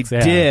know Netflix. that they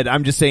did.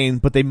 I'm just saying,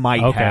 but they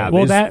might have.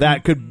 Well,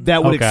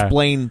 that would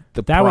explain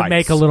the price. That would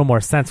make a little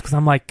more sense because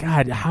I'm like,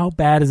 God, how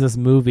bad is this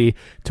movie?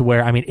 To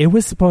where I mean, it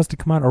was supposed to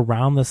come out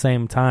around the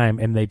same time,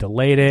 and they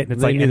delayed it. And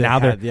it's like, and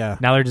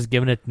now they're just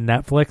giving it to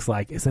Netflix.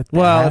 Like, is it?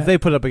 Well, if they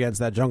put it up against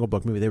that Jungle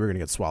Book movie, they were going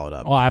to get swallowed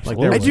up. Oh,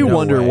 absolutely. I do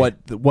wonder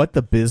what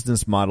the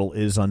business model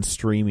is on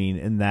streaming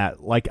in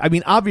that. Like, I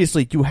mean,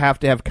 obviously you have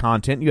to have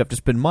content, you have to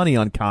spend money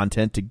on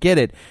content to get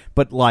it,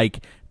 but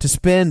like to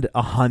spend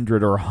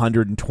 $100 or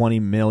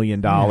 $120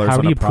 million on a project,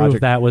 how do you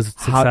prove that was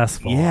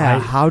successful?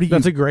 How do you?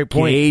 That's a great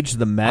point. Gauge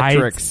the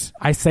metrics.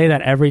 I say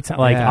that every time.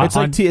 Like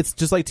it's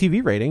just like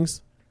TV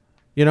ratings.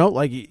 You know,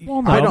 like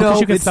well, no,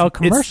 because you can sell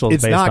commercials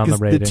it's based not, on the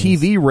ratings. The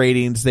TV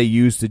ratings they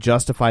use to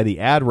justify the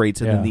ad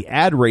rates, and then the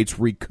ad rates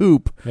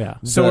recoup. Yeah.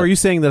 So are you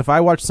saying that if I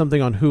watch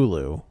something on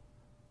Hulu,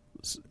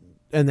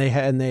 and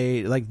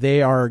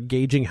they are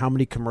gauging how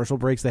many commercial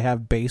breaks they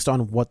have based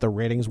on what the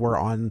ratings were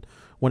on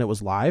when it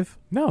was live?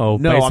 No,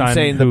 I'm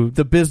saying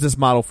the business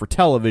model for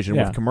television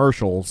with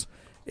commercials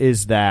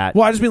is that.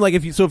 Well, I just mean like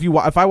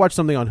if I watch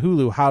something on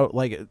Hulu, how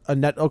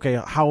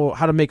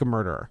to make a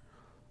murderer.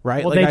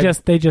 Right. Well, like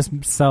they just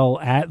sell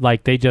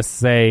they just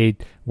say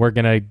we're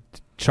gonna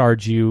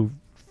charge you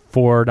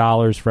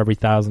 $4 for every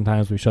 1,000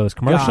 times we show this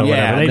commercial.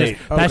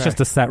 That's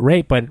just a set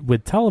rate. But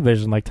with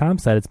television, like Tom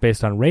said, it's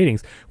based on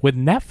ratings. With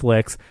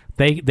Netflix,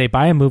 they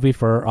buy a movie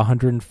for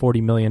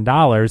 $140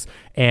 million,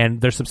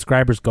 and their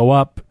subscribers go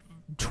up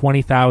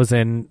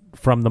 20,000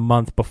 from the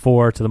month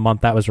before to the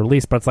month that was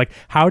released. But it's like,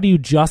 how do you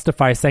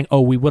justify saying,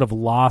 oh, we would have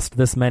lost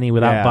this many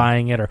without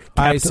buying it? Or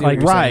right,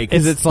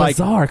 because it's like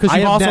bizarre, because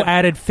you've also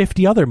added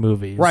 50 other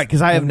movies. Right,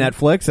 because I have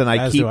Netflix and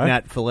I keep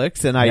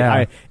Netflix, and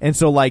I and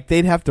so like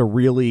they'd have to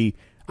really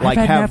I've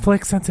had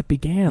Netflix since it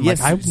began.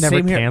 Yes, like I've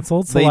never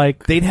canceled. So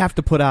they'd have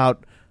to put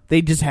out.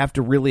 They just have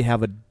to really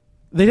have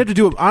They'd have to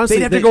do it honestly.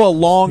 They'd have to go a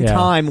long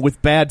time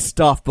with bad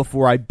stuff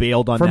before I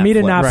bailed on. For Netflix. me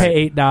to not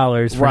pay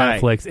 $8 for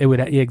Netflix, it would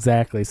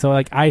exactly. So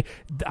like I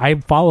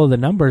follow the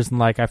numbers and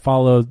like I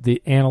follow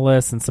the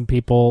analysts and some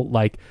people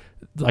like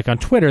on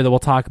Twitter that will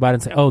talk about it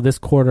and say, oh, this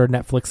quarter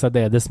Netflix said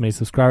they had this many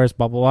subscribers,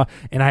 blah blah blah.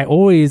 And I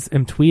always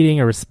am tweeting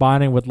or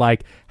responding with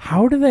like,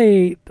 how do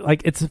they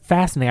like? It's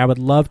fascinating. I would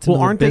love to.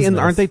 Well, aren't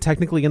they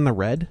technically in the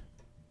red?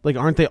 Like,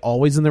 aren't they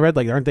always in the red?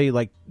 Like, aren't they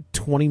like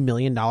 $20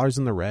 million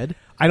in the red?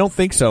 I don't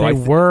think so. They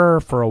were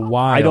for a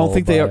while. I don't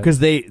think they are because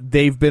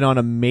they've been on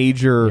a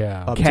major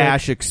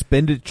cash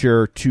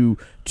expenditure to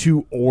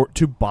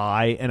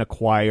buy and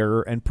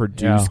acquire and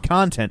produce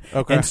content.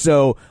 Okay. And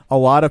so a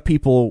lot of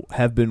people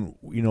have been,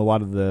 a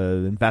lot of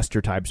the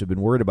investor types have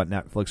been worried about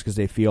Netflix because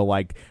they feel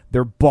like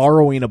they're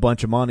borrowing a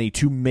bunch of money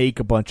to make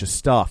a bunch of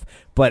stuff.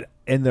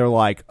 And they're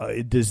like,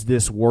 is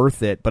this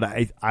worth it? But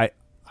I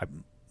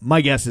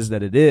my guess is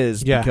that it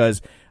is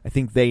because I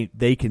think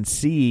they can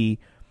see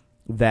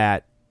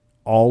that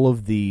all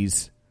of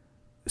these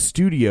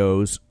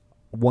studios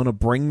want to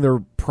bring their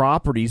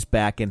properties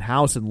back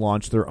in-house and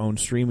launch their own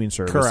streaming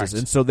services. Correct.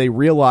 And so they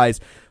realize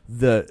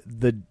the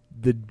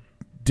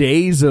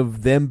days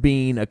of them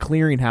being a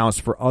clearinghouse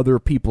for other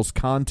people's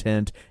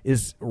content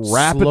is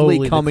rapidly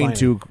Slowly coming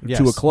to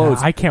a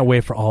close. I can't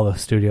wait for all the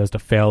studios to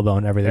fail though,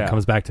 and everything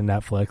comes back to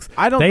Netflix.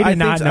 I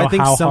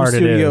think some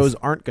studios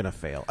aren't going to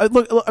fail.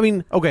 Look, I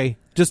mean, okay,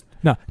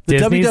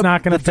 Disney's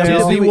not going to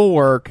fail. Disney will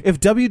work if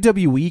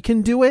WWE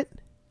can do it.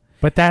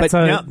 But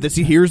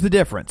see, here's the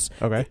difference.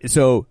 Okay,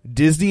 so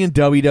Disney and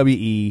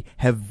WWE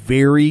have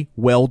very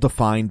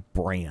well-defined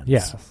brands.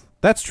 Yes.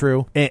 That's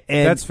true. And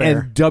that's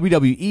fair. And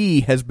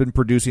WWE has been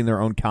producing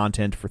their own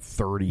content for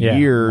 30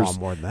 years. A lot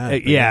more than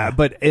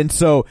that.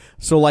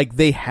 So like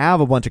they have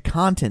a bunch of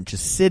content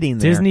just sitting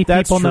there. Disney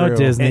people know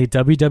Disney.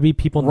 WWE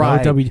people know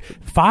WWE.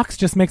 Fox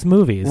just makes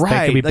movies. Right.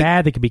 They could be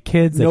bad. They could be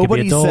kids. They could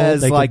be adults.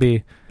 Says they like.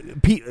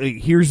 Could be...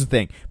 Here's the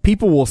thing.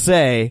 People will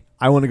say,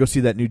 I want to go see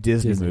that new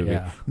Disney movie.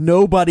 Yeah.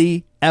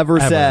 Nobody ever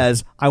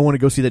says, I want to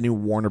go see that new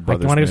Warner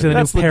Brothers movie. I want to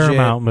go see the new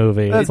Paramount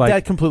movie.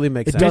 That completely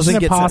makes sense.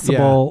 Mission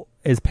Impossible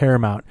is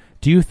Paramount.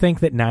 Do you think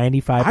that 95%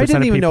 of people... I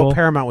didn't even know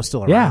Paramount was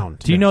still around.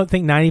 Do you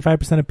think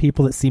 95% of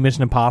people that see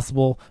Mission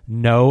Impossible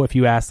know if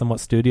you ask them what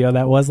studio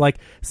that was? Like,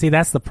 see,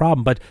 that's the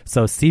problem. But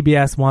so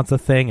CBS wants a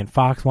thing and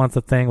Fox wants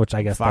a thing, which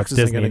I guess Fox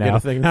that's Disney now. Get a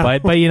thing now.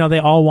 But they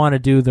all want to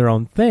do their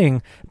own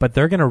thing, but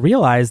they're going to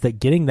realize that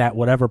getting that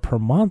whatever per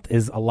month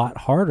is a lot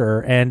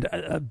harder, and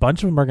a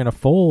bunch of them are going to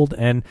fold,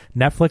 and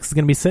Netflix is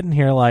going to be sitting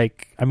here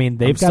like, I mean,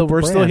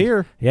 we're still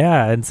here.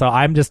 Yeah, and so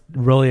I'm just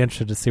really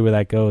interested to see where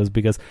that goes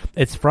because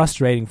it's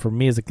frustrating for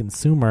me as a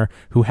consumer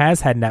who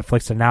has had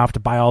Netflix and now have to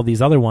buy all these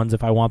other ones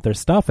if I want their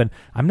stuff, and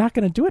I'm not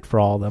going to do it for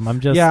all of them. I'm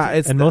just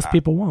and most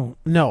people won't.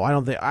 No, I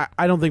don't think.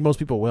 I don't think most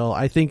people will.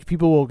 I think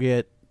people will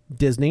get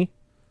Disney.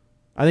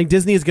 I think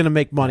Disney is going to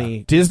make money.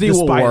 Yeah. Disney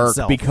will work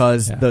itself.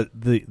 because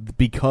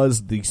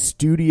because the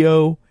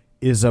studio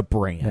is a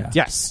brand. Yeah.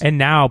 Yes, and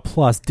now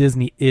plus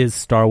Disney is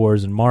Star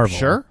Wars and Marvel.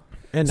 Sure.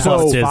 And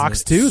now it's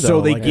Fox too, though.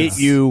 So they get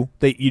you.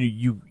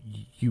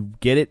 You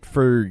get it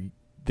for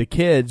the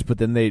kids, but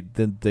then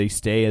they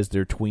stay as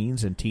their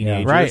tweens and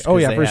teenagers. Yeah, right. Oh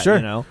yeah, for sure.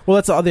 Well,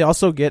 that's all. They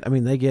also get. I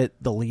mean, they get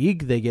the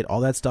League. They get all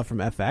that stuff from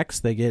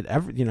FX. They get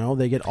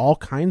they get all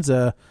kinds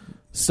of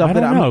stuff. I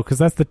don't know because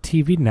that's the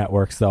TV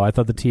networks, though. I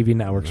thought the TV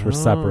networks were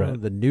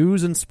separate. The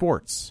news and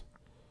sports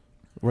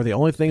were the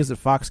only things that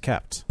Fox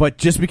kept. But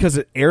just because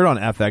it aired on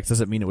FX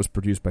doesn't mean it was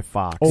produced by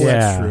Fox. Oh,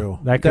 that's true.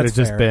 That could have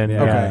just been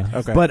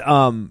okay.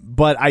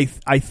 But I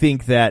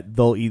think that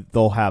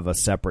they'll have a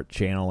separate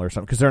channel or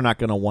something because they're not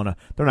going to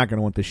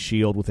want the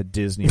Shield with a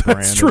Disney brand.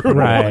 That's true.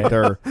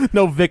 Right.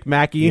 No Vic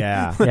Mackey.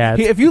 Yeah.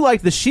 If you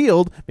like the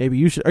Shield, maybe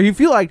you should. Or if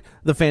you like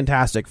the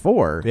Fantastic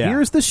Four,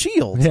 here's the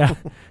Shield. Yeah.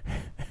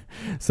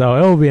 So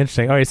it will be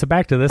interesting. All right, so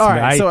back to this. All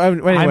right,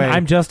 anyway,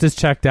 I'm just as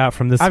checked out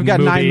from this. I've got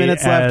 9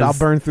 minutes left. I'll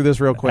burn through this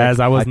real quick. As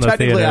I was in the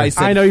theater.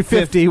 I know you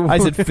 50. I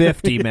said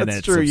 50 minutes.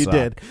 That's true, you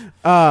did.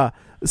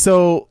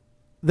 So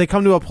they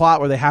come to a plot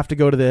where they have to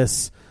go to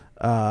this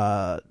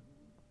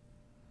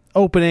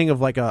opening of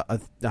like a I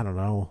don't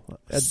know,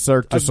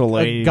 Cirque du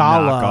Soleil, a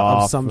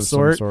gala of some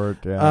sort.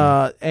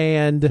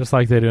 And just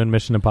like they do in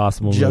Mission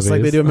Impossible movies. Just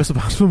like they do in Mission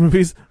Impossible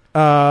movies.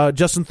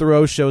 Justin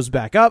Theroux shows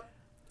back up.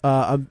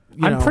 I'm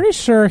pretty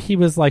sure he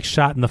was like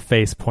shot in the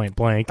face point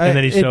blank, and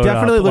then he showed up. It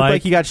definitely looked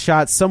like he got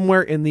shot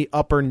somewhere in the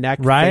upper neck,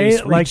 right?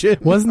 Face region.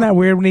 Wasn't that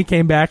weird when he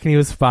came back and he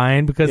was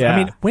fine? Because I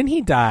mean, when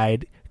he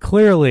died,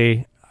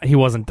 clearly he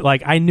wasn't.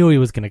 Like I knew he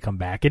was going to come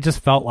back. It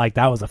just felt like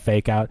that was a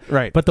fake out,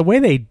 right? But the way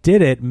they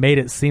did it made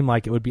it seem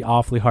like it would be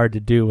awfully hard to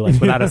do, like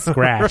without a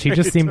scratch. Right. He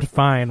just seemed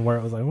fine. Where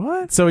it was like,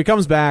 what? So he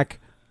comes back.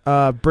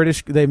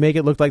 British. They make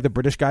it look like the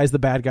British guy's the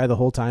bad guy the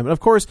whole time, and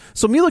of course,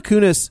 so Mila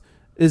Kunis.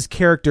 His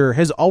character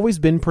has always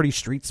been pretty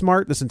street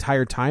smart this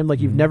entire time. Like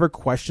you've never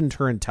questioned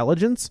her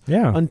intelligence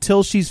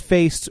until she's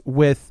faced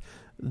with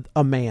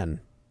a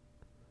man.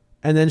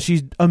 And then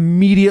she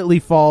immediately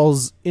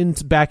falls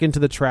back into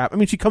the trap. I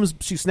mean,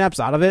 she snaps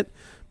out of it,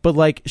 but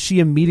like she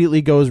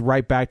immediately goes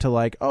right back to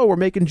like, oh, we're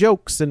making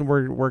jokes and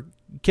we're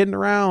kidding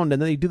around,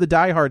 and then they do the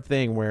Die Hard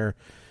thing where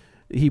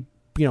he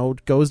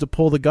goes to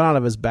pull the gun out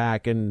of his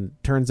back, and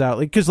turns out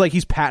because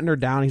he's patting her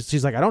down.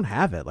 She's like, I don't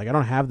have it. Like, I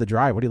don't have the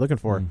drive. What are you looking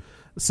for?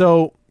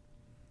 So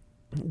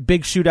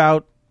big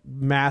shootout,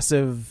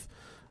 massive.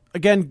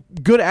 Again,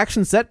 good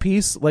action set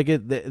piece. Like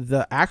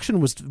the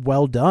action was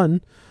well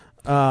done.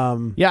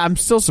 I'm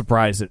still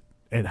surprised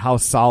at how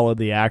solid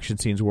the action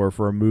scenes were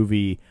for a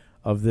movie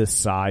of this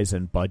size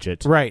and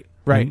budget. Right.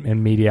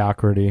 And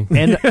mediocrity.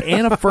 And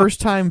a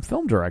first-time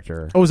film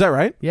director. Oh, is that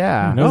right?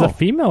 Yeah. It was a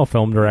female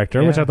film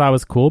director, which I thought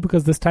was cool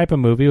because this type of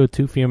movie with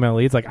 2 female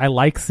leads, like, I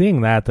like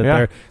seeing that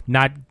they're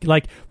not,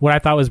 like, what I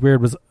thought was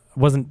weird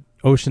wasn't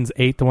Ocean's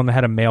 8 the one that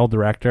had a male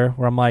director,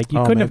 where I'm like,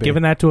 you couldn't have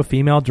given that to a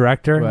female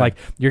director. Right. Like,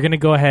 you're going to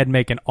go ahead and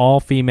make an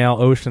all-female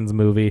Ocean's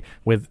movie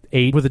with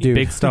 8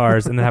 big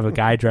stars and then have a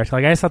guy direct.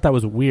 Like, I just thought that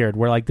was weird,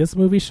 where, like, this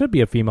movie should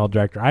be a female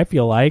director, I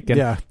feel like.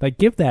 And, like,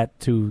 give that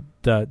to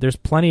there's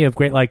plenty of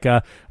great, like,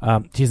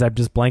 I'm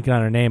just blanking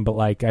on her name, but,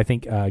 like, I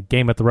think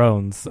Game of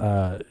Thrones,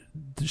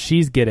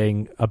 she's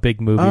getting a big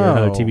movie or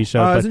another TV show.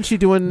 But isn't she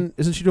doing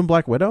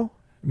Black Widow?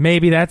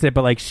 Maybe that's it,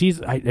 but like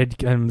I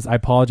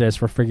apologize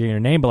for forgetting her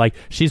name, but like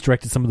she's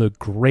directed some of the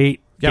great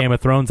Game of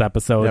Thrones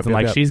episodes,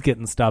 and she's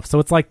getting stuff. So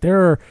it's like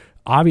there are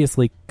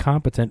obviously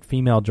competent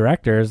female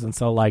directors, and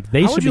so like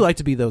they. How would you like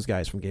to be those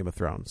guys from Game of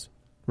Thrones?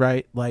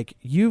 Right, like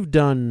you've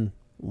done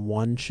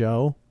one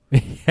show,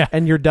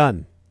 and you're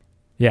done.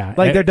 Yeah,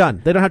 like they're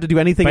done. They don't have to do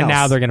anything else. But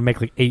now they're going to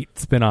make like 8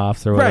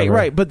 spin-offs or whatever.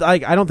 Right. But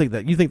like, I don't think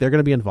that you think they're going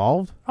to be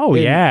involved. Oh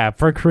yeah,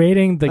 for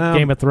creating the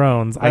Game of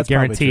Thrones, I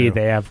guarantee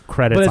they have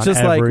credits. But it's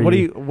just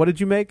every... like, what did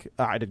you make?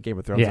 Oh, I did Game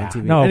of Thrones on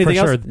TV. No, anything for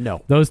else? sure.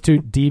 No, those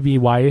 2, DB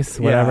Weiss,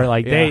 whatever.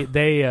 Like they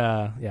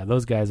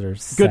those guys are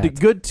set.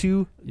 Good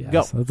to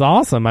go. It's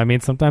awesome. I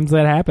mean, sometimes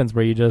that happens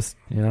where you just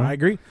I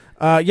agree.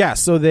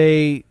 So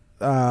they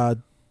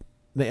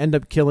end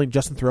up killing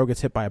Justin Theroux.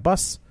 Gets hit by a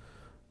bus,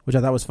 which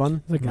I thought was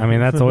fun. I mean,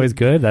 that's always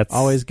good. That's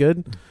always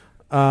good.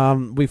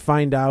 We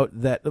find out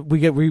that we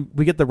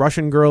get the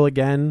Russian girl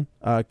again,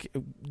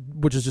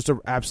 which is just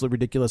an absolutely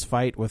ridiculous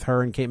fight with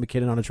her and Kate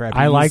McKinnon on a trapeze.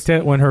 I liked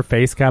it when her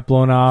face got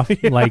blown off,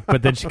 like,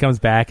 but then she comes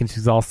back and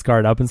she's all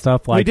scarred up and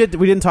stuff. Like we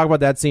didn't talk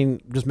about that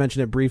scene. Just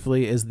mention it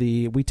briefly.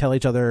 We tell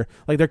each other,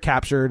 like, they're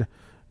captured.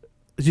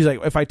 She's like,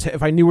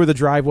 if I knew where the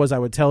drive was, I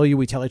would tell you.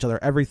 We tell each other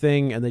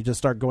everything, and they just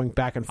start going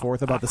back and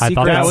forth about the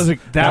secret.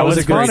 That was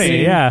a great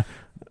scene. Yeah.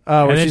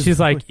 And then she's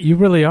like, "You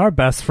really are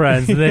best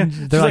friends." And then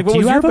they're like, "Do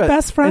you have a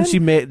best friend?" And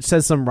she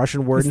says some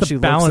Russian word, and she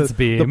balance looks at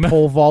beam, the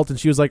pole vault, and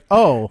she was like,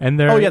 "Oh, and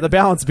the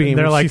balance beam."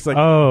 They're like, she's like,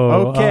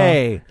 "Oh,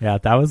 okay, yeah,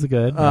 that was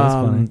good. That was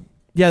funny."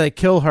 Yeah, they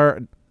kill her.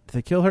 Do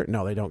they kill her?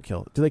 No, they don't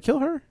kill. Do they kill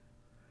her?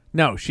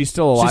 No, she's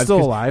still alive. She's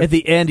still alive. At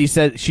the end, he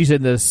said she's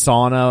in the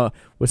sauna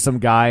with some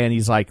guy, and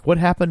he's like, "What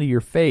happened to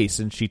your face?"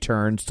 And she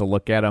turns to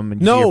look at him.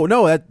 And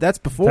that's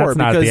before. That's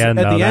not because at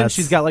the end,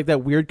 she's got like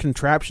that weird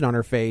contraption on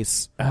her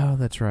face. Oh,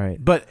 that's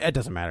right. But it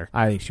doesn't matter.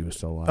 I think she was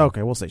still alive.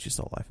 Okay, we'll say she's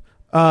still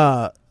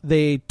alive.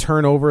 They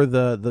turn over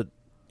the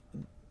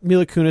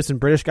Mila Kunis and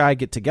British guy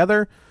get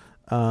together.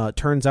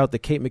 Turns out that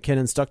Kate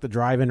McKinnon stuck the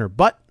drive in her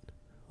butt.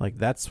 Like,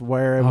 that's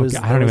where it was.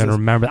 I don't even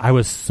remember. I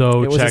was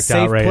so checked out. It was a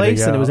safe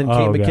place, and it was in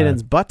Kate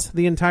McKinnon's butt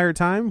the entire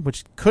time,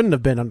 which couldn't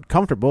have been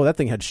uncomfortable. That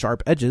thing had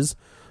sharp edges.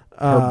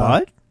 Her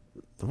butt?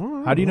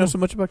 How do you know so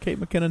much about Kate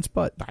McKinnon's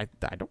butt? I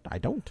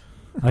don't.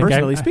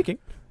 Personally speaking.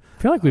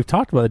 I feel like we've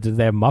talked about it. Did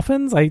they have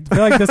muffins? I feel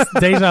like this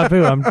deja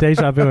vu. I'm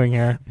deja vuing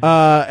here.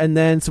 And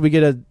then, so we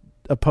get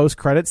a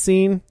post-credit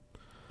scene.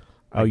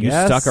 Oh, you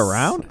stuck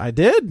around? I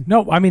did.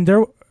 No, I mean,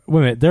 wait a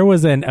minute. There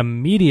was an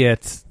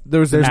immediate...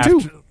 There's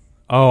 2.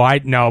 Oh,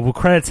 When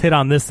credits hit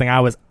on this thing,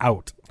 I was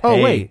out.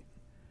 Oh, wait.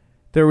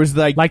 There was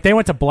like they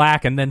went to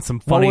black and then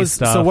some funny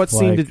stuff. So what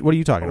scene what are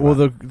you talking about?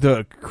 Well,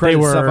 the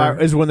credit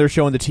stuff is when they're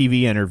showing the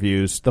TV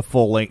interviews, the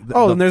full length.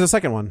 Then there's a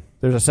second one.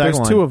 There's a second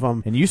one. There's 2 of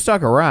them. And you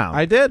stuck around.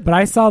 I did. But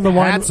I saw the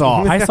one. Hats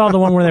off. I saw the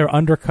one where they were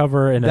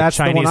undercover in a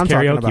Chinese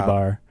karaoke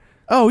bar.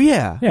 Oh,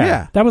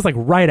 yeah. That was like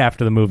right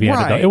after the movie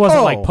ended, though. It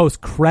wasn't like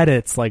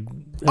post-credits, like...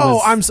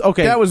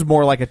 okay. That was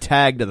more like a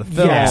tag to the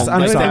film. Yes,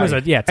 I'm sorry. It was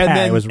a tag.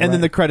 And then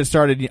the credits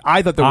started.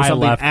 I thought there was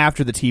something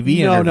after the TV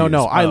interviews.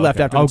 No. I left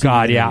after the TV. Oh,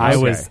 God, yeah. I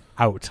was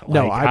out.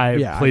 No,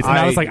 please. And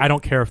I was like, I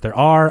don't care if there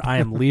are. I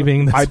am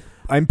leaving this.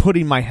 I'm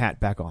putting my hat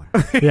back on.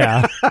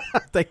 Yeah.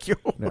 Thank you.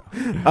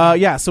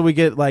 No. So we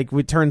get,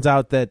 it turns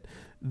out that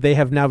they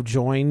have now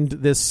joined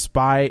this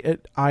spy at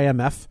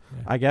IMF,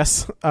 I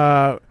guess.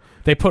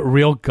 They put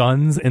real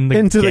guns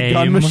into the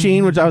gun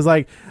machine, which I was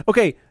like,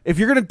 okay, if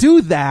you're gonna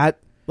do that,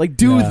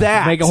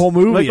 that. Make a whole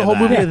movie.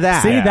 Of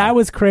that. See, that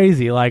was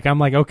crazy. Like, I'm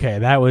like, okay,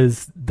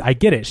 I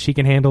get it. She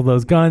can handle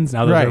those guns.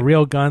 Now those are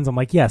real guns. I'm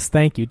like, yes,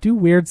 thank you. Do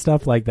weird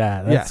stuff like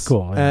that. That's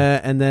cool.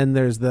 Yeah. And then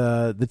there's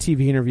the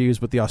TV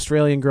interviews with the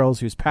Australian girls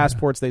whose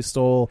passports they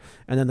stole,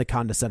 and then the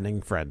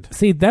condescending friend.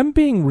 See, them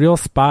being real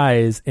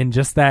spies in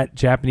just that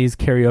Japanese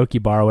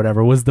karaoke bar or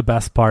whatever was the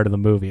best part of the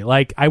movie.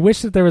 Like, I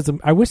wish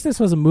this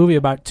was a movie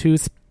about 2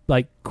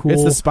 cool.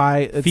 It's the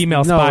spy.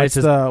 Female spies.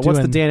 What's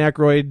the Dan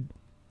Aykroyd?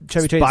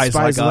 Chevy Chase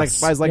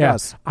spies like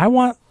us. I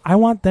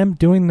want them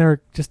doing their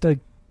just a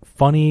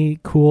funny,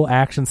 cool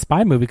action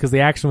spy movie because the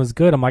action was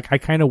good. I'm like, I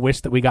kind of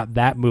wish that we got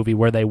that movie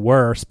where they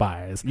were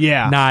spies.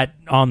 Yeah. Not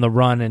on the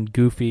run and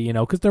goofy,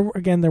 because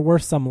there were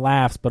some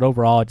laughs, but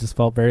overall it just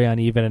felt very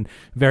uneven and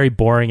very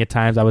boring at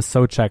times. I was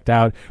so checked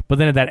out. But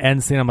then at that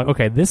end scene, I'm like,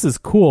 okay, this is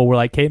cool. Where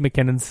like Kate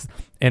McKinnon's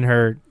in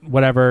her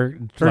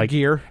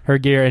gear,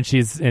 and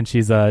she's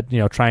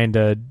trying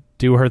to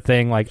do her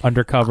thing like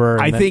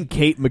undercover. I think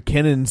Kate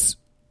McKinnon's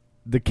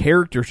the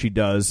character she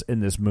does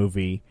in this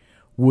movie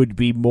would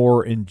be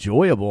more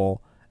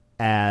enjoyable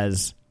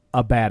as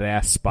a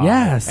badass spy.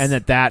 Yes, and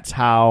that's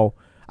how.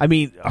 I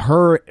mean,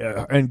 her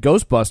and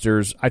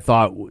Ghostbusters, I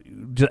thought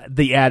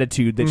the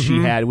attitude that she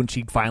had when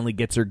she finally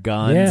gets her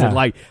guns, and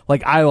I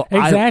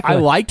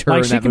liked her. Like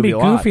in she that can movie be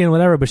goofy and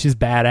whatever, but she's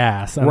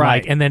badass, and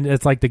right? And then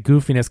it's like the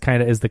goofiness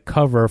kind of is the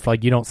cover for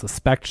like you don't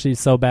suspect she's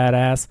so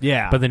badass,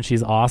 but then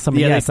she's awesome.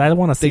 Yeah, yes, I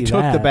want to see they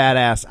took the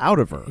badass out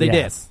of her. They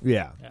did,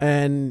 yeah,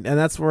 and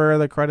that's where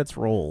the credits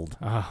rolled.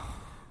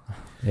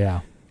 Yeah,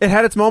 it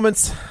had its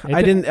moments.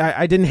 I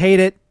didn't hate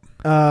it.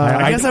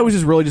 I guess I was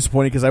just really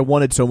disappointed because I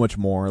wanted so much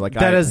more. Like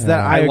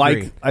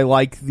I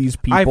like these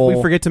people.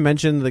 We forget to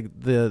mention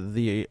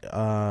the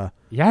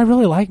I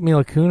really like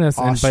Mila Kunis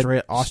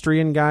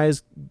Austrian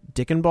guys,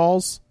 dick and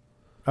balls.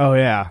 Oh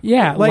yeah,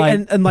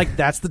 and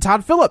that's the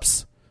Todd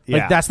Phillips.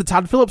 Like that's the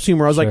Todd Phillips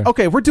humor. I was like,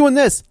 okay, we're doing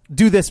this.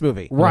 Do this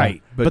movie,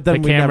 right? But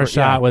then the camera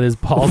shot with his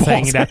balls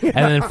hanging down, and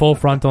then full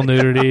frontal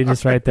nudity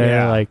just right there.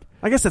 Yeah. Like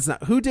I guess that's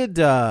not who did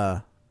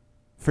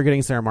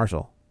Forgetting Sarah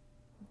Marshall.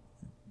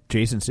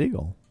 Jason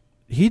Segel.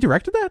 He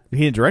directed that? He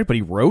didn't direct, but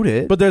he wrote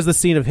it. But there's the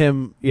scene of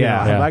him.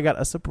 Yeah, I got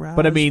a surprise.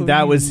 But I mean,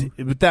 that was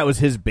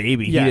his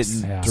baby. Yes.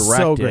 He didn't direct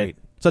so it. Great,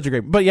 such a great.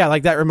 But yeah,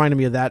 like that reminded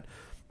me of that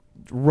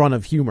run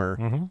of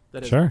humor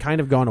that has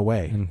kind of gone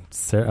away. And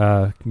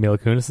Mila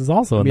Kunis is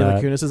also in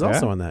that. Mila Kunis is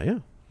also in that. Yeah,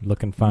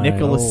 looking fine.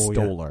 Nicholas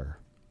Stoller.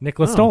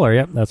 Nicholas Stoller.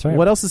 Yep, that's right.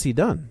 What else has he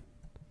done?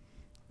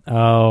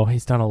 Oh,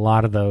 he's done a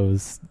lot of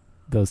those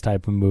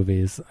type of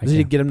movies. Did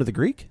he get him to the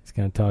Greek? He's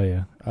going to tell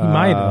you. He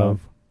might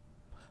have.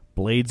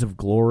 Blades of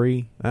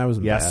Glory. That was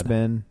Yes bad.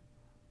 Man.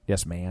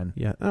 Yes Man.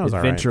 Yeah, that was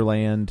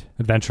Adventureland.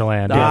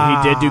 Adventureland.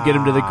 Yeah, he did get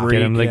him to the Greek.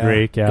 Get him to the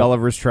Greek. Yeah.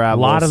 Gulliver's Travels.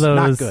 A lot of those.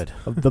 Not good.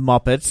 The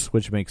Muppets,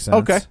 which makes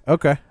sense.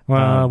 Okay.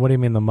 Well, what do you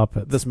mean the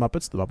Muppets? The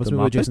Muppets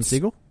movie with Jason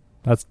Segel.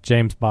 That's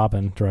James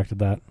Bobbin directed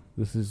that.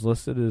 This is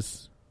listed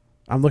as.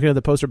 I'm looking at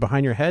the poster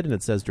behind your head, and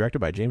it says directed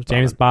by James Bobbin.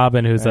 James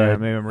Bobbin, who's maybe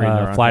I'm reading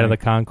the wrong Flight of thing.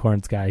 the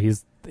Conchords guy.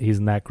 He's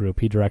in that group.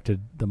 He directed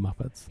the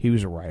Muppets. He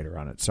was a writer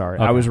on it. Sorry,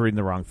 Okay. I was reading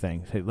the wrong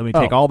thing. Hey, let me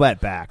take all that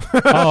back.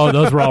 Oh,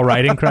 those were all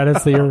writing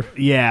credits that you're.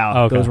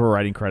 Yeah, those were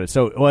writing credits.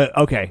 So,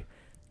 okay,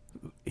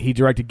 he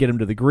directed Get Him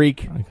to the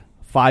Greek.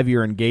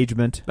 5-year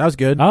engagement. That was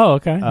good. Oh,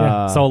 okay.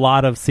 Yeah. So a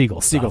lot of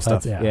Segel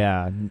stuff.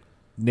 Yeah.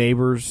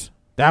 Neighbors.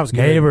 That was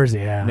good. Neighbors,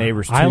 yeah.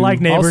 Neighbors 2. I like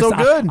Neighbors. Also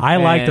good. I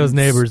like those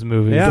Neighbors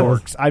movies. Yeah.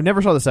 Storks. I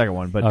never saw the second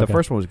one, but the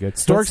first one was good.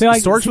 Storks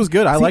was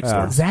good. I like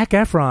Storks. Zac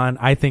Efron,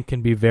 I think,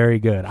 can be very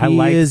good. He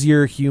is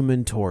your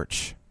Human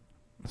Torch.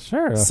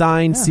 Sure.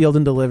 Signed, sealed,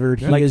 and delivered.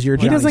 He is your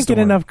Johnny He doesn't get Storm.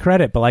 enough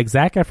credit, but like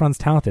Zac Efron's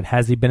talented.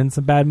 Has he been in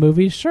some bad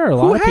movies? Sure. A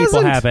lot of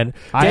people haven't.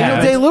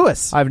 Daniel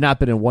Day-Lewis. I've not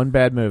been in one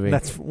bad movie. Your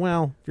What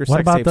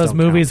sex about tapes those don't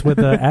movies count.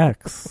 with the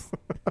X?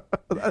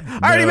 I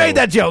already made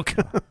that joke.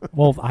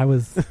 Well,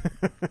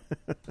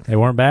 they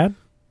weren't bad?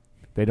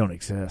 They don't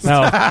exist.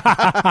 No.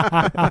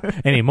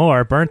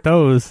 Anymore. Burnt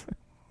those.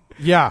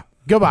 Yeah.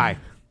 Goodbye.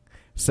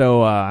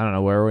 So, I don't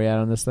know. Where are we at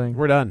on this thing?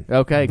 We're done.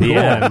 Okay, The cool.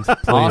 end, please.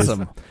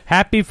 Awesome.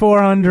 Happy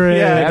 400.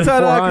 Yeah. So,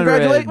 400.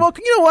 congratulations. Well,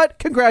 you know what?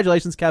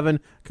 Congratulations, Kevin.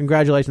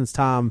 Congratulations,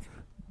 Tom.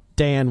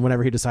 Dan,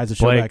 whenever he decides to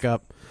show Blake. back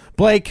up.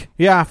 Blake,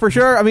 yeah, for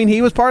sure. I mean,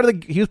 he was part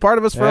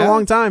of us for a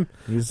long time.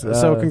 He's,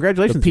 so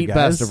congratulations, the Pete you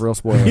guys. Best of Real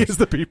Spoilers. He's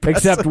the Pete Best.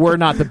 Except we're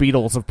not the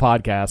Beatles of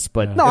podcasts,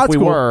 but No, if that's we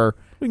cool. were,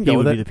 We can he go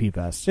would with be it. the Pete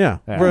Best. Yeah.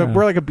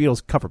 We're like a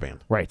Beatles cover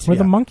band. Right. We're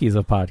the monkeys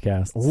of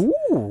podcasts.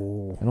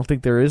 Ooh. I don't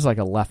think there is like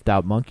a left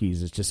out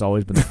monkeys. It's just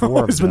always been the four of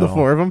them. It's been the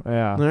four of them?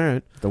 Yeah. All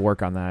right. To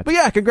work on that. But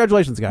yeah,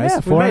 congratulations, guys. Yeah,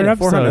 We 400 made it.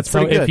 episodes. 400. That's So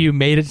pretty good. if you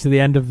made it to the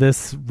end of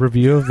this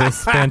review of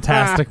this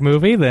fantastic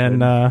movie, then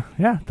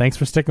thanks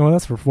for sticking with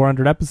us for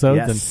 400 episodes,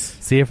 Yes. and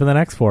see you for the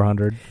next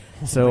 400.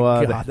 So,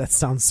 God, that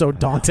sounds so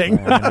daunting.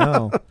 I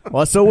know.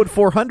 Well, so would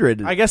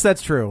 400. I guess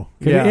that's true.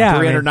 Yeah.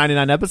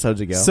 399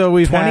 episodes ago. So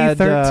we've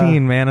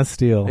 2013 Man of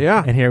Steel.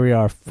 Yeah. And here we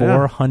are,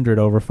 400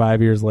 over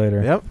 5 years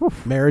later.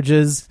 Yep.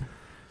 Marriages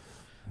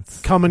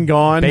come and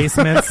gone.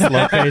 Basements,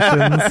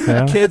 locations.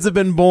 Yeah. Kids have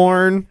been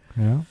born.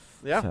 Yeah.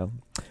 Yeah. So,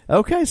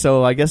 okay,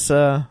 so I guess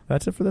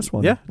that's it for this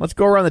one. Yeah. Let's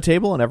go around the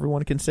table and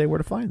everyone can say where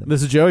to find them.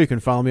 This is Joe. You can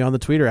follow me on the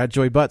Twitter at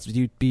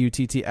JoyButts,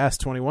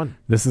 BUTTS21.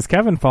 This is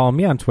Kevin. Follow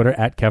me on Twitter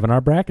at Kevin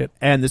R. Brackett.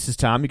 And this is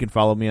Tom. You can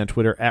follow me on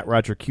Twitter at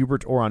Roger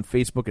Kubert or on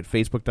Facebook at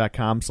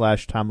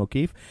facebook.com/Tom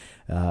O'Keefe.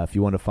 If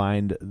you want to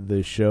find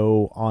the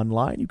show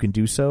online, you can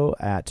do so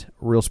at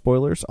Real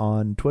Spoilers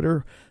on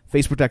Twitter,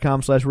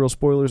 facebook.com/Real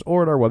Spoilers,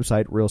 or at our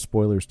website,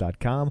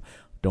 realspoilers.com.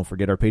 Don't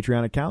forget our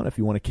Patreon account if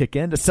you want to kick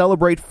in to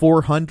celebrate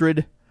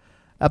 400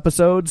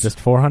 episodes. Just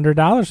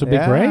 $400 would be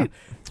great.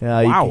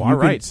 Wow, all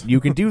right. You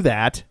can do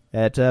that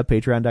at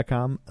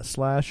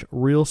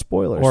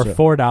patreon.com/realspoilers. Or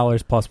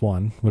 $4 plus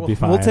one would be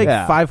fine. We'll take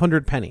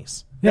 500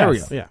 pennies. There we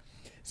go. Yeah.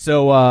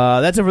 So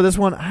that's it for this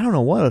one. I don't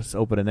know what's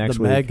opening next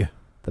week. Meg.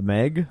 The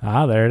Meg.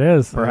 Ah, there it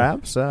is.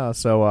 Perhaps.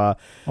 Well,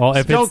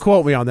 if don't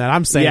quote me on that.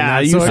 I'm saying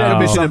that. You said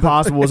Mission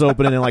Impossible was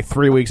opening in like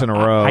 3 weeks in a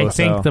row. I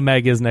think the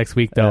Meg is next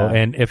week, though,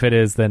 and if it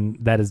is, then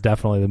that is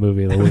definitely the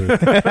movie of the week.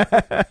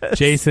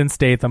 Jason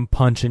Statham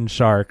punching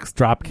sharks,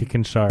 drop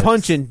kicking sharks,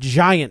 punching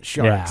giant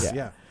sharks.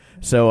 Yeah.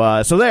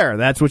 So there.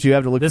 That's what you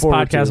have to look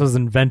forward to. This podcast was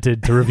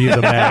invented to review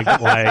the Meg.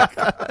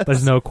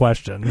 There's no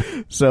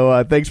question.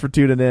 So thanks for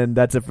tuning in.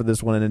 That's it for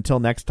this one. And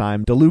until next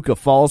time, DeLuca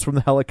falls from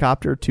the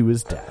helicopter to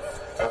his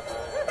death.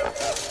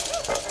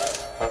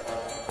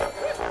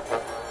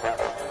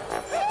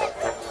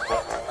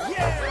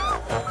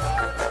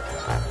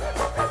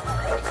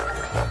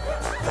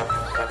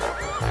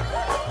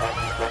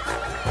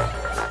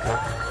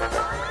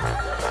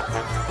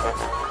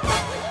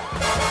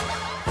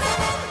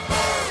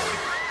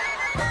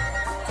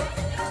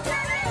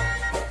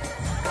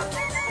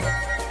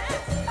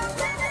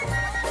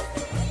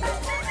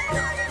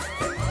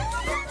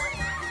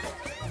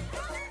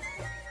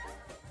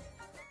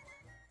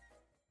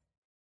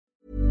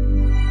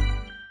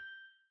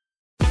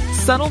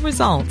 Subtle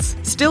results,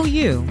 still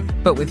you,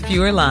 but with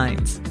fewer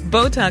lines.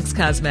 Botox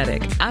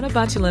Cosmetic,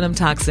 onabotulinum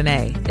toxin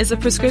A, is a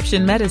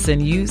prescription medicine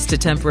used to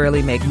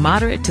temporarily make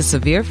moderate to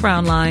severe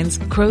frown lines,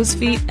 crow's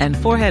feet, and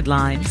forehead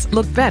lines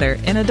look better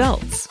in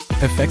adults.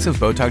 Effects of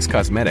Botox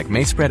Cosmetic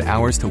may spread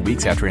hours to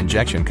weeks after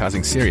injection,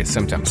 causing serious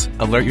symptoms.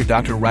 Alert your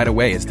doctor right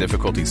away as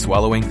difficulty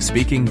swallowing,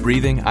 speaking,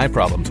 breathing, eye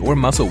problems, or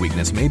muscle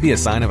weakness may be a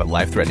sign of a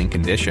life-threatening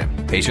condition.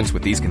 Patients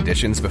with these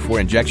conditions before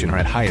injection are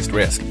at highest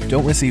risk.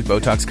 Don't receive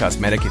Botox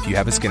Cosmetic if you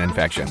have a skin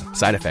infection.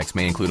 Side effects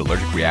may include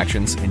allergic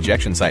reactions,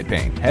 injection site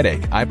pain,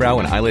 headache, eyebrow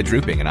and eyelid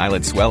drooping, and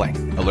eyelid swelling.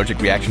 Allergic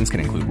reactions can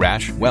include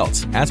rash,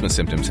 welts, asthma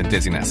symptoms, and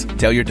dizziness.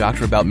 Tell your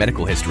doctor about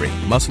medical history,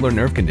 muscle or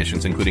nerve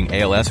conditions including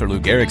ALS or Lou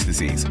Gehrig's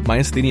disease,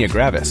 myasthenia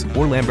gravis,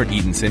 or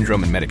Lambert-Eaton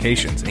syndrome, and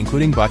medications,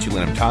 including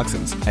botulinum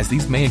toxins, as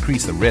these may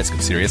increase the risk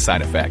of serious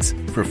side effects.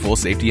 For full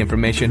safety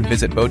information,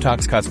 visit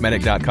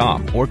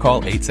BotoxCosmetic.com or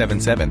call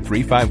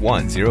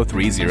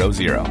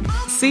 877-351-0300.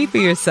 See for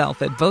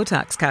yourself at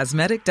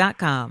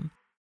BotoxCosmetic.com.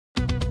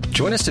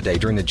 Join us today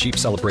during the Jeep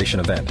Celebration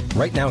event.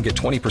 Right now, get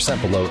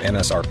 20% below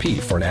MSRP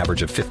for an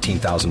average of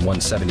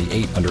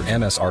 $15,178 under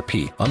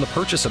MSRP on the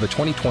purchase of a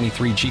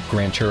 2023 Jeep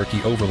Grand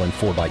Cherokee Overland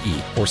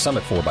 4xE or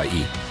Summit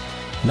 4xE.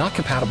 Not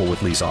compatible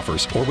with lease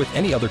offers or with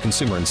any other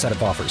consumer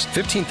incentive offers.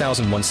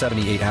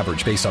 $15,178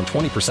 average based on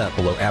 20%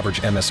 below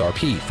average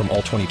MSRP from all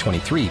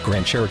 2023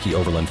 Grand Cherokee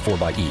Overland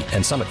 4xE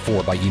and Summit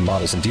 4xE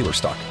models in dealer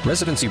stock.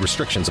 Residency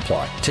restrictions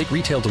apply. Take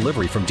retail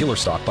delivery from dealer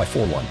stock by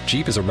 4/1.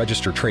 Jeep is a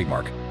registered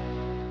trademark.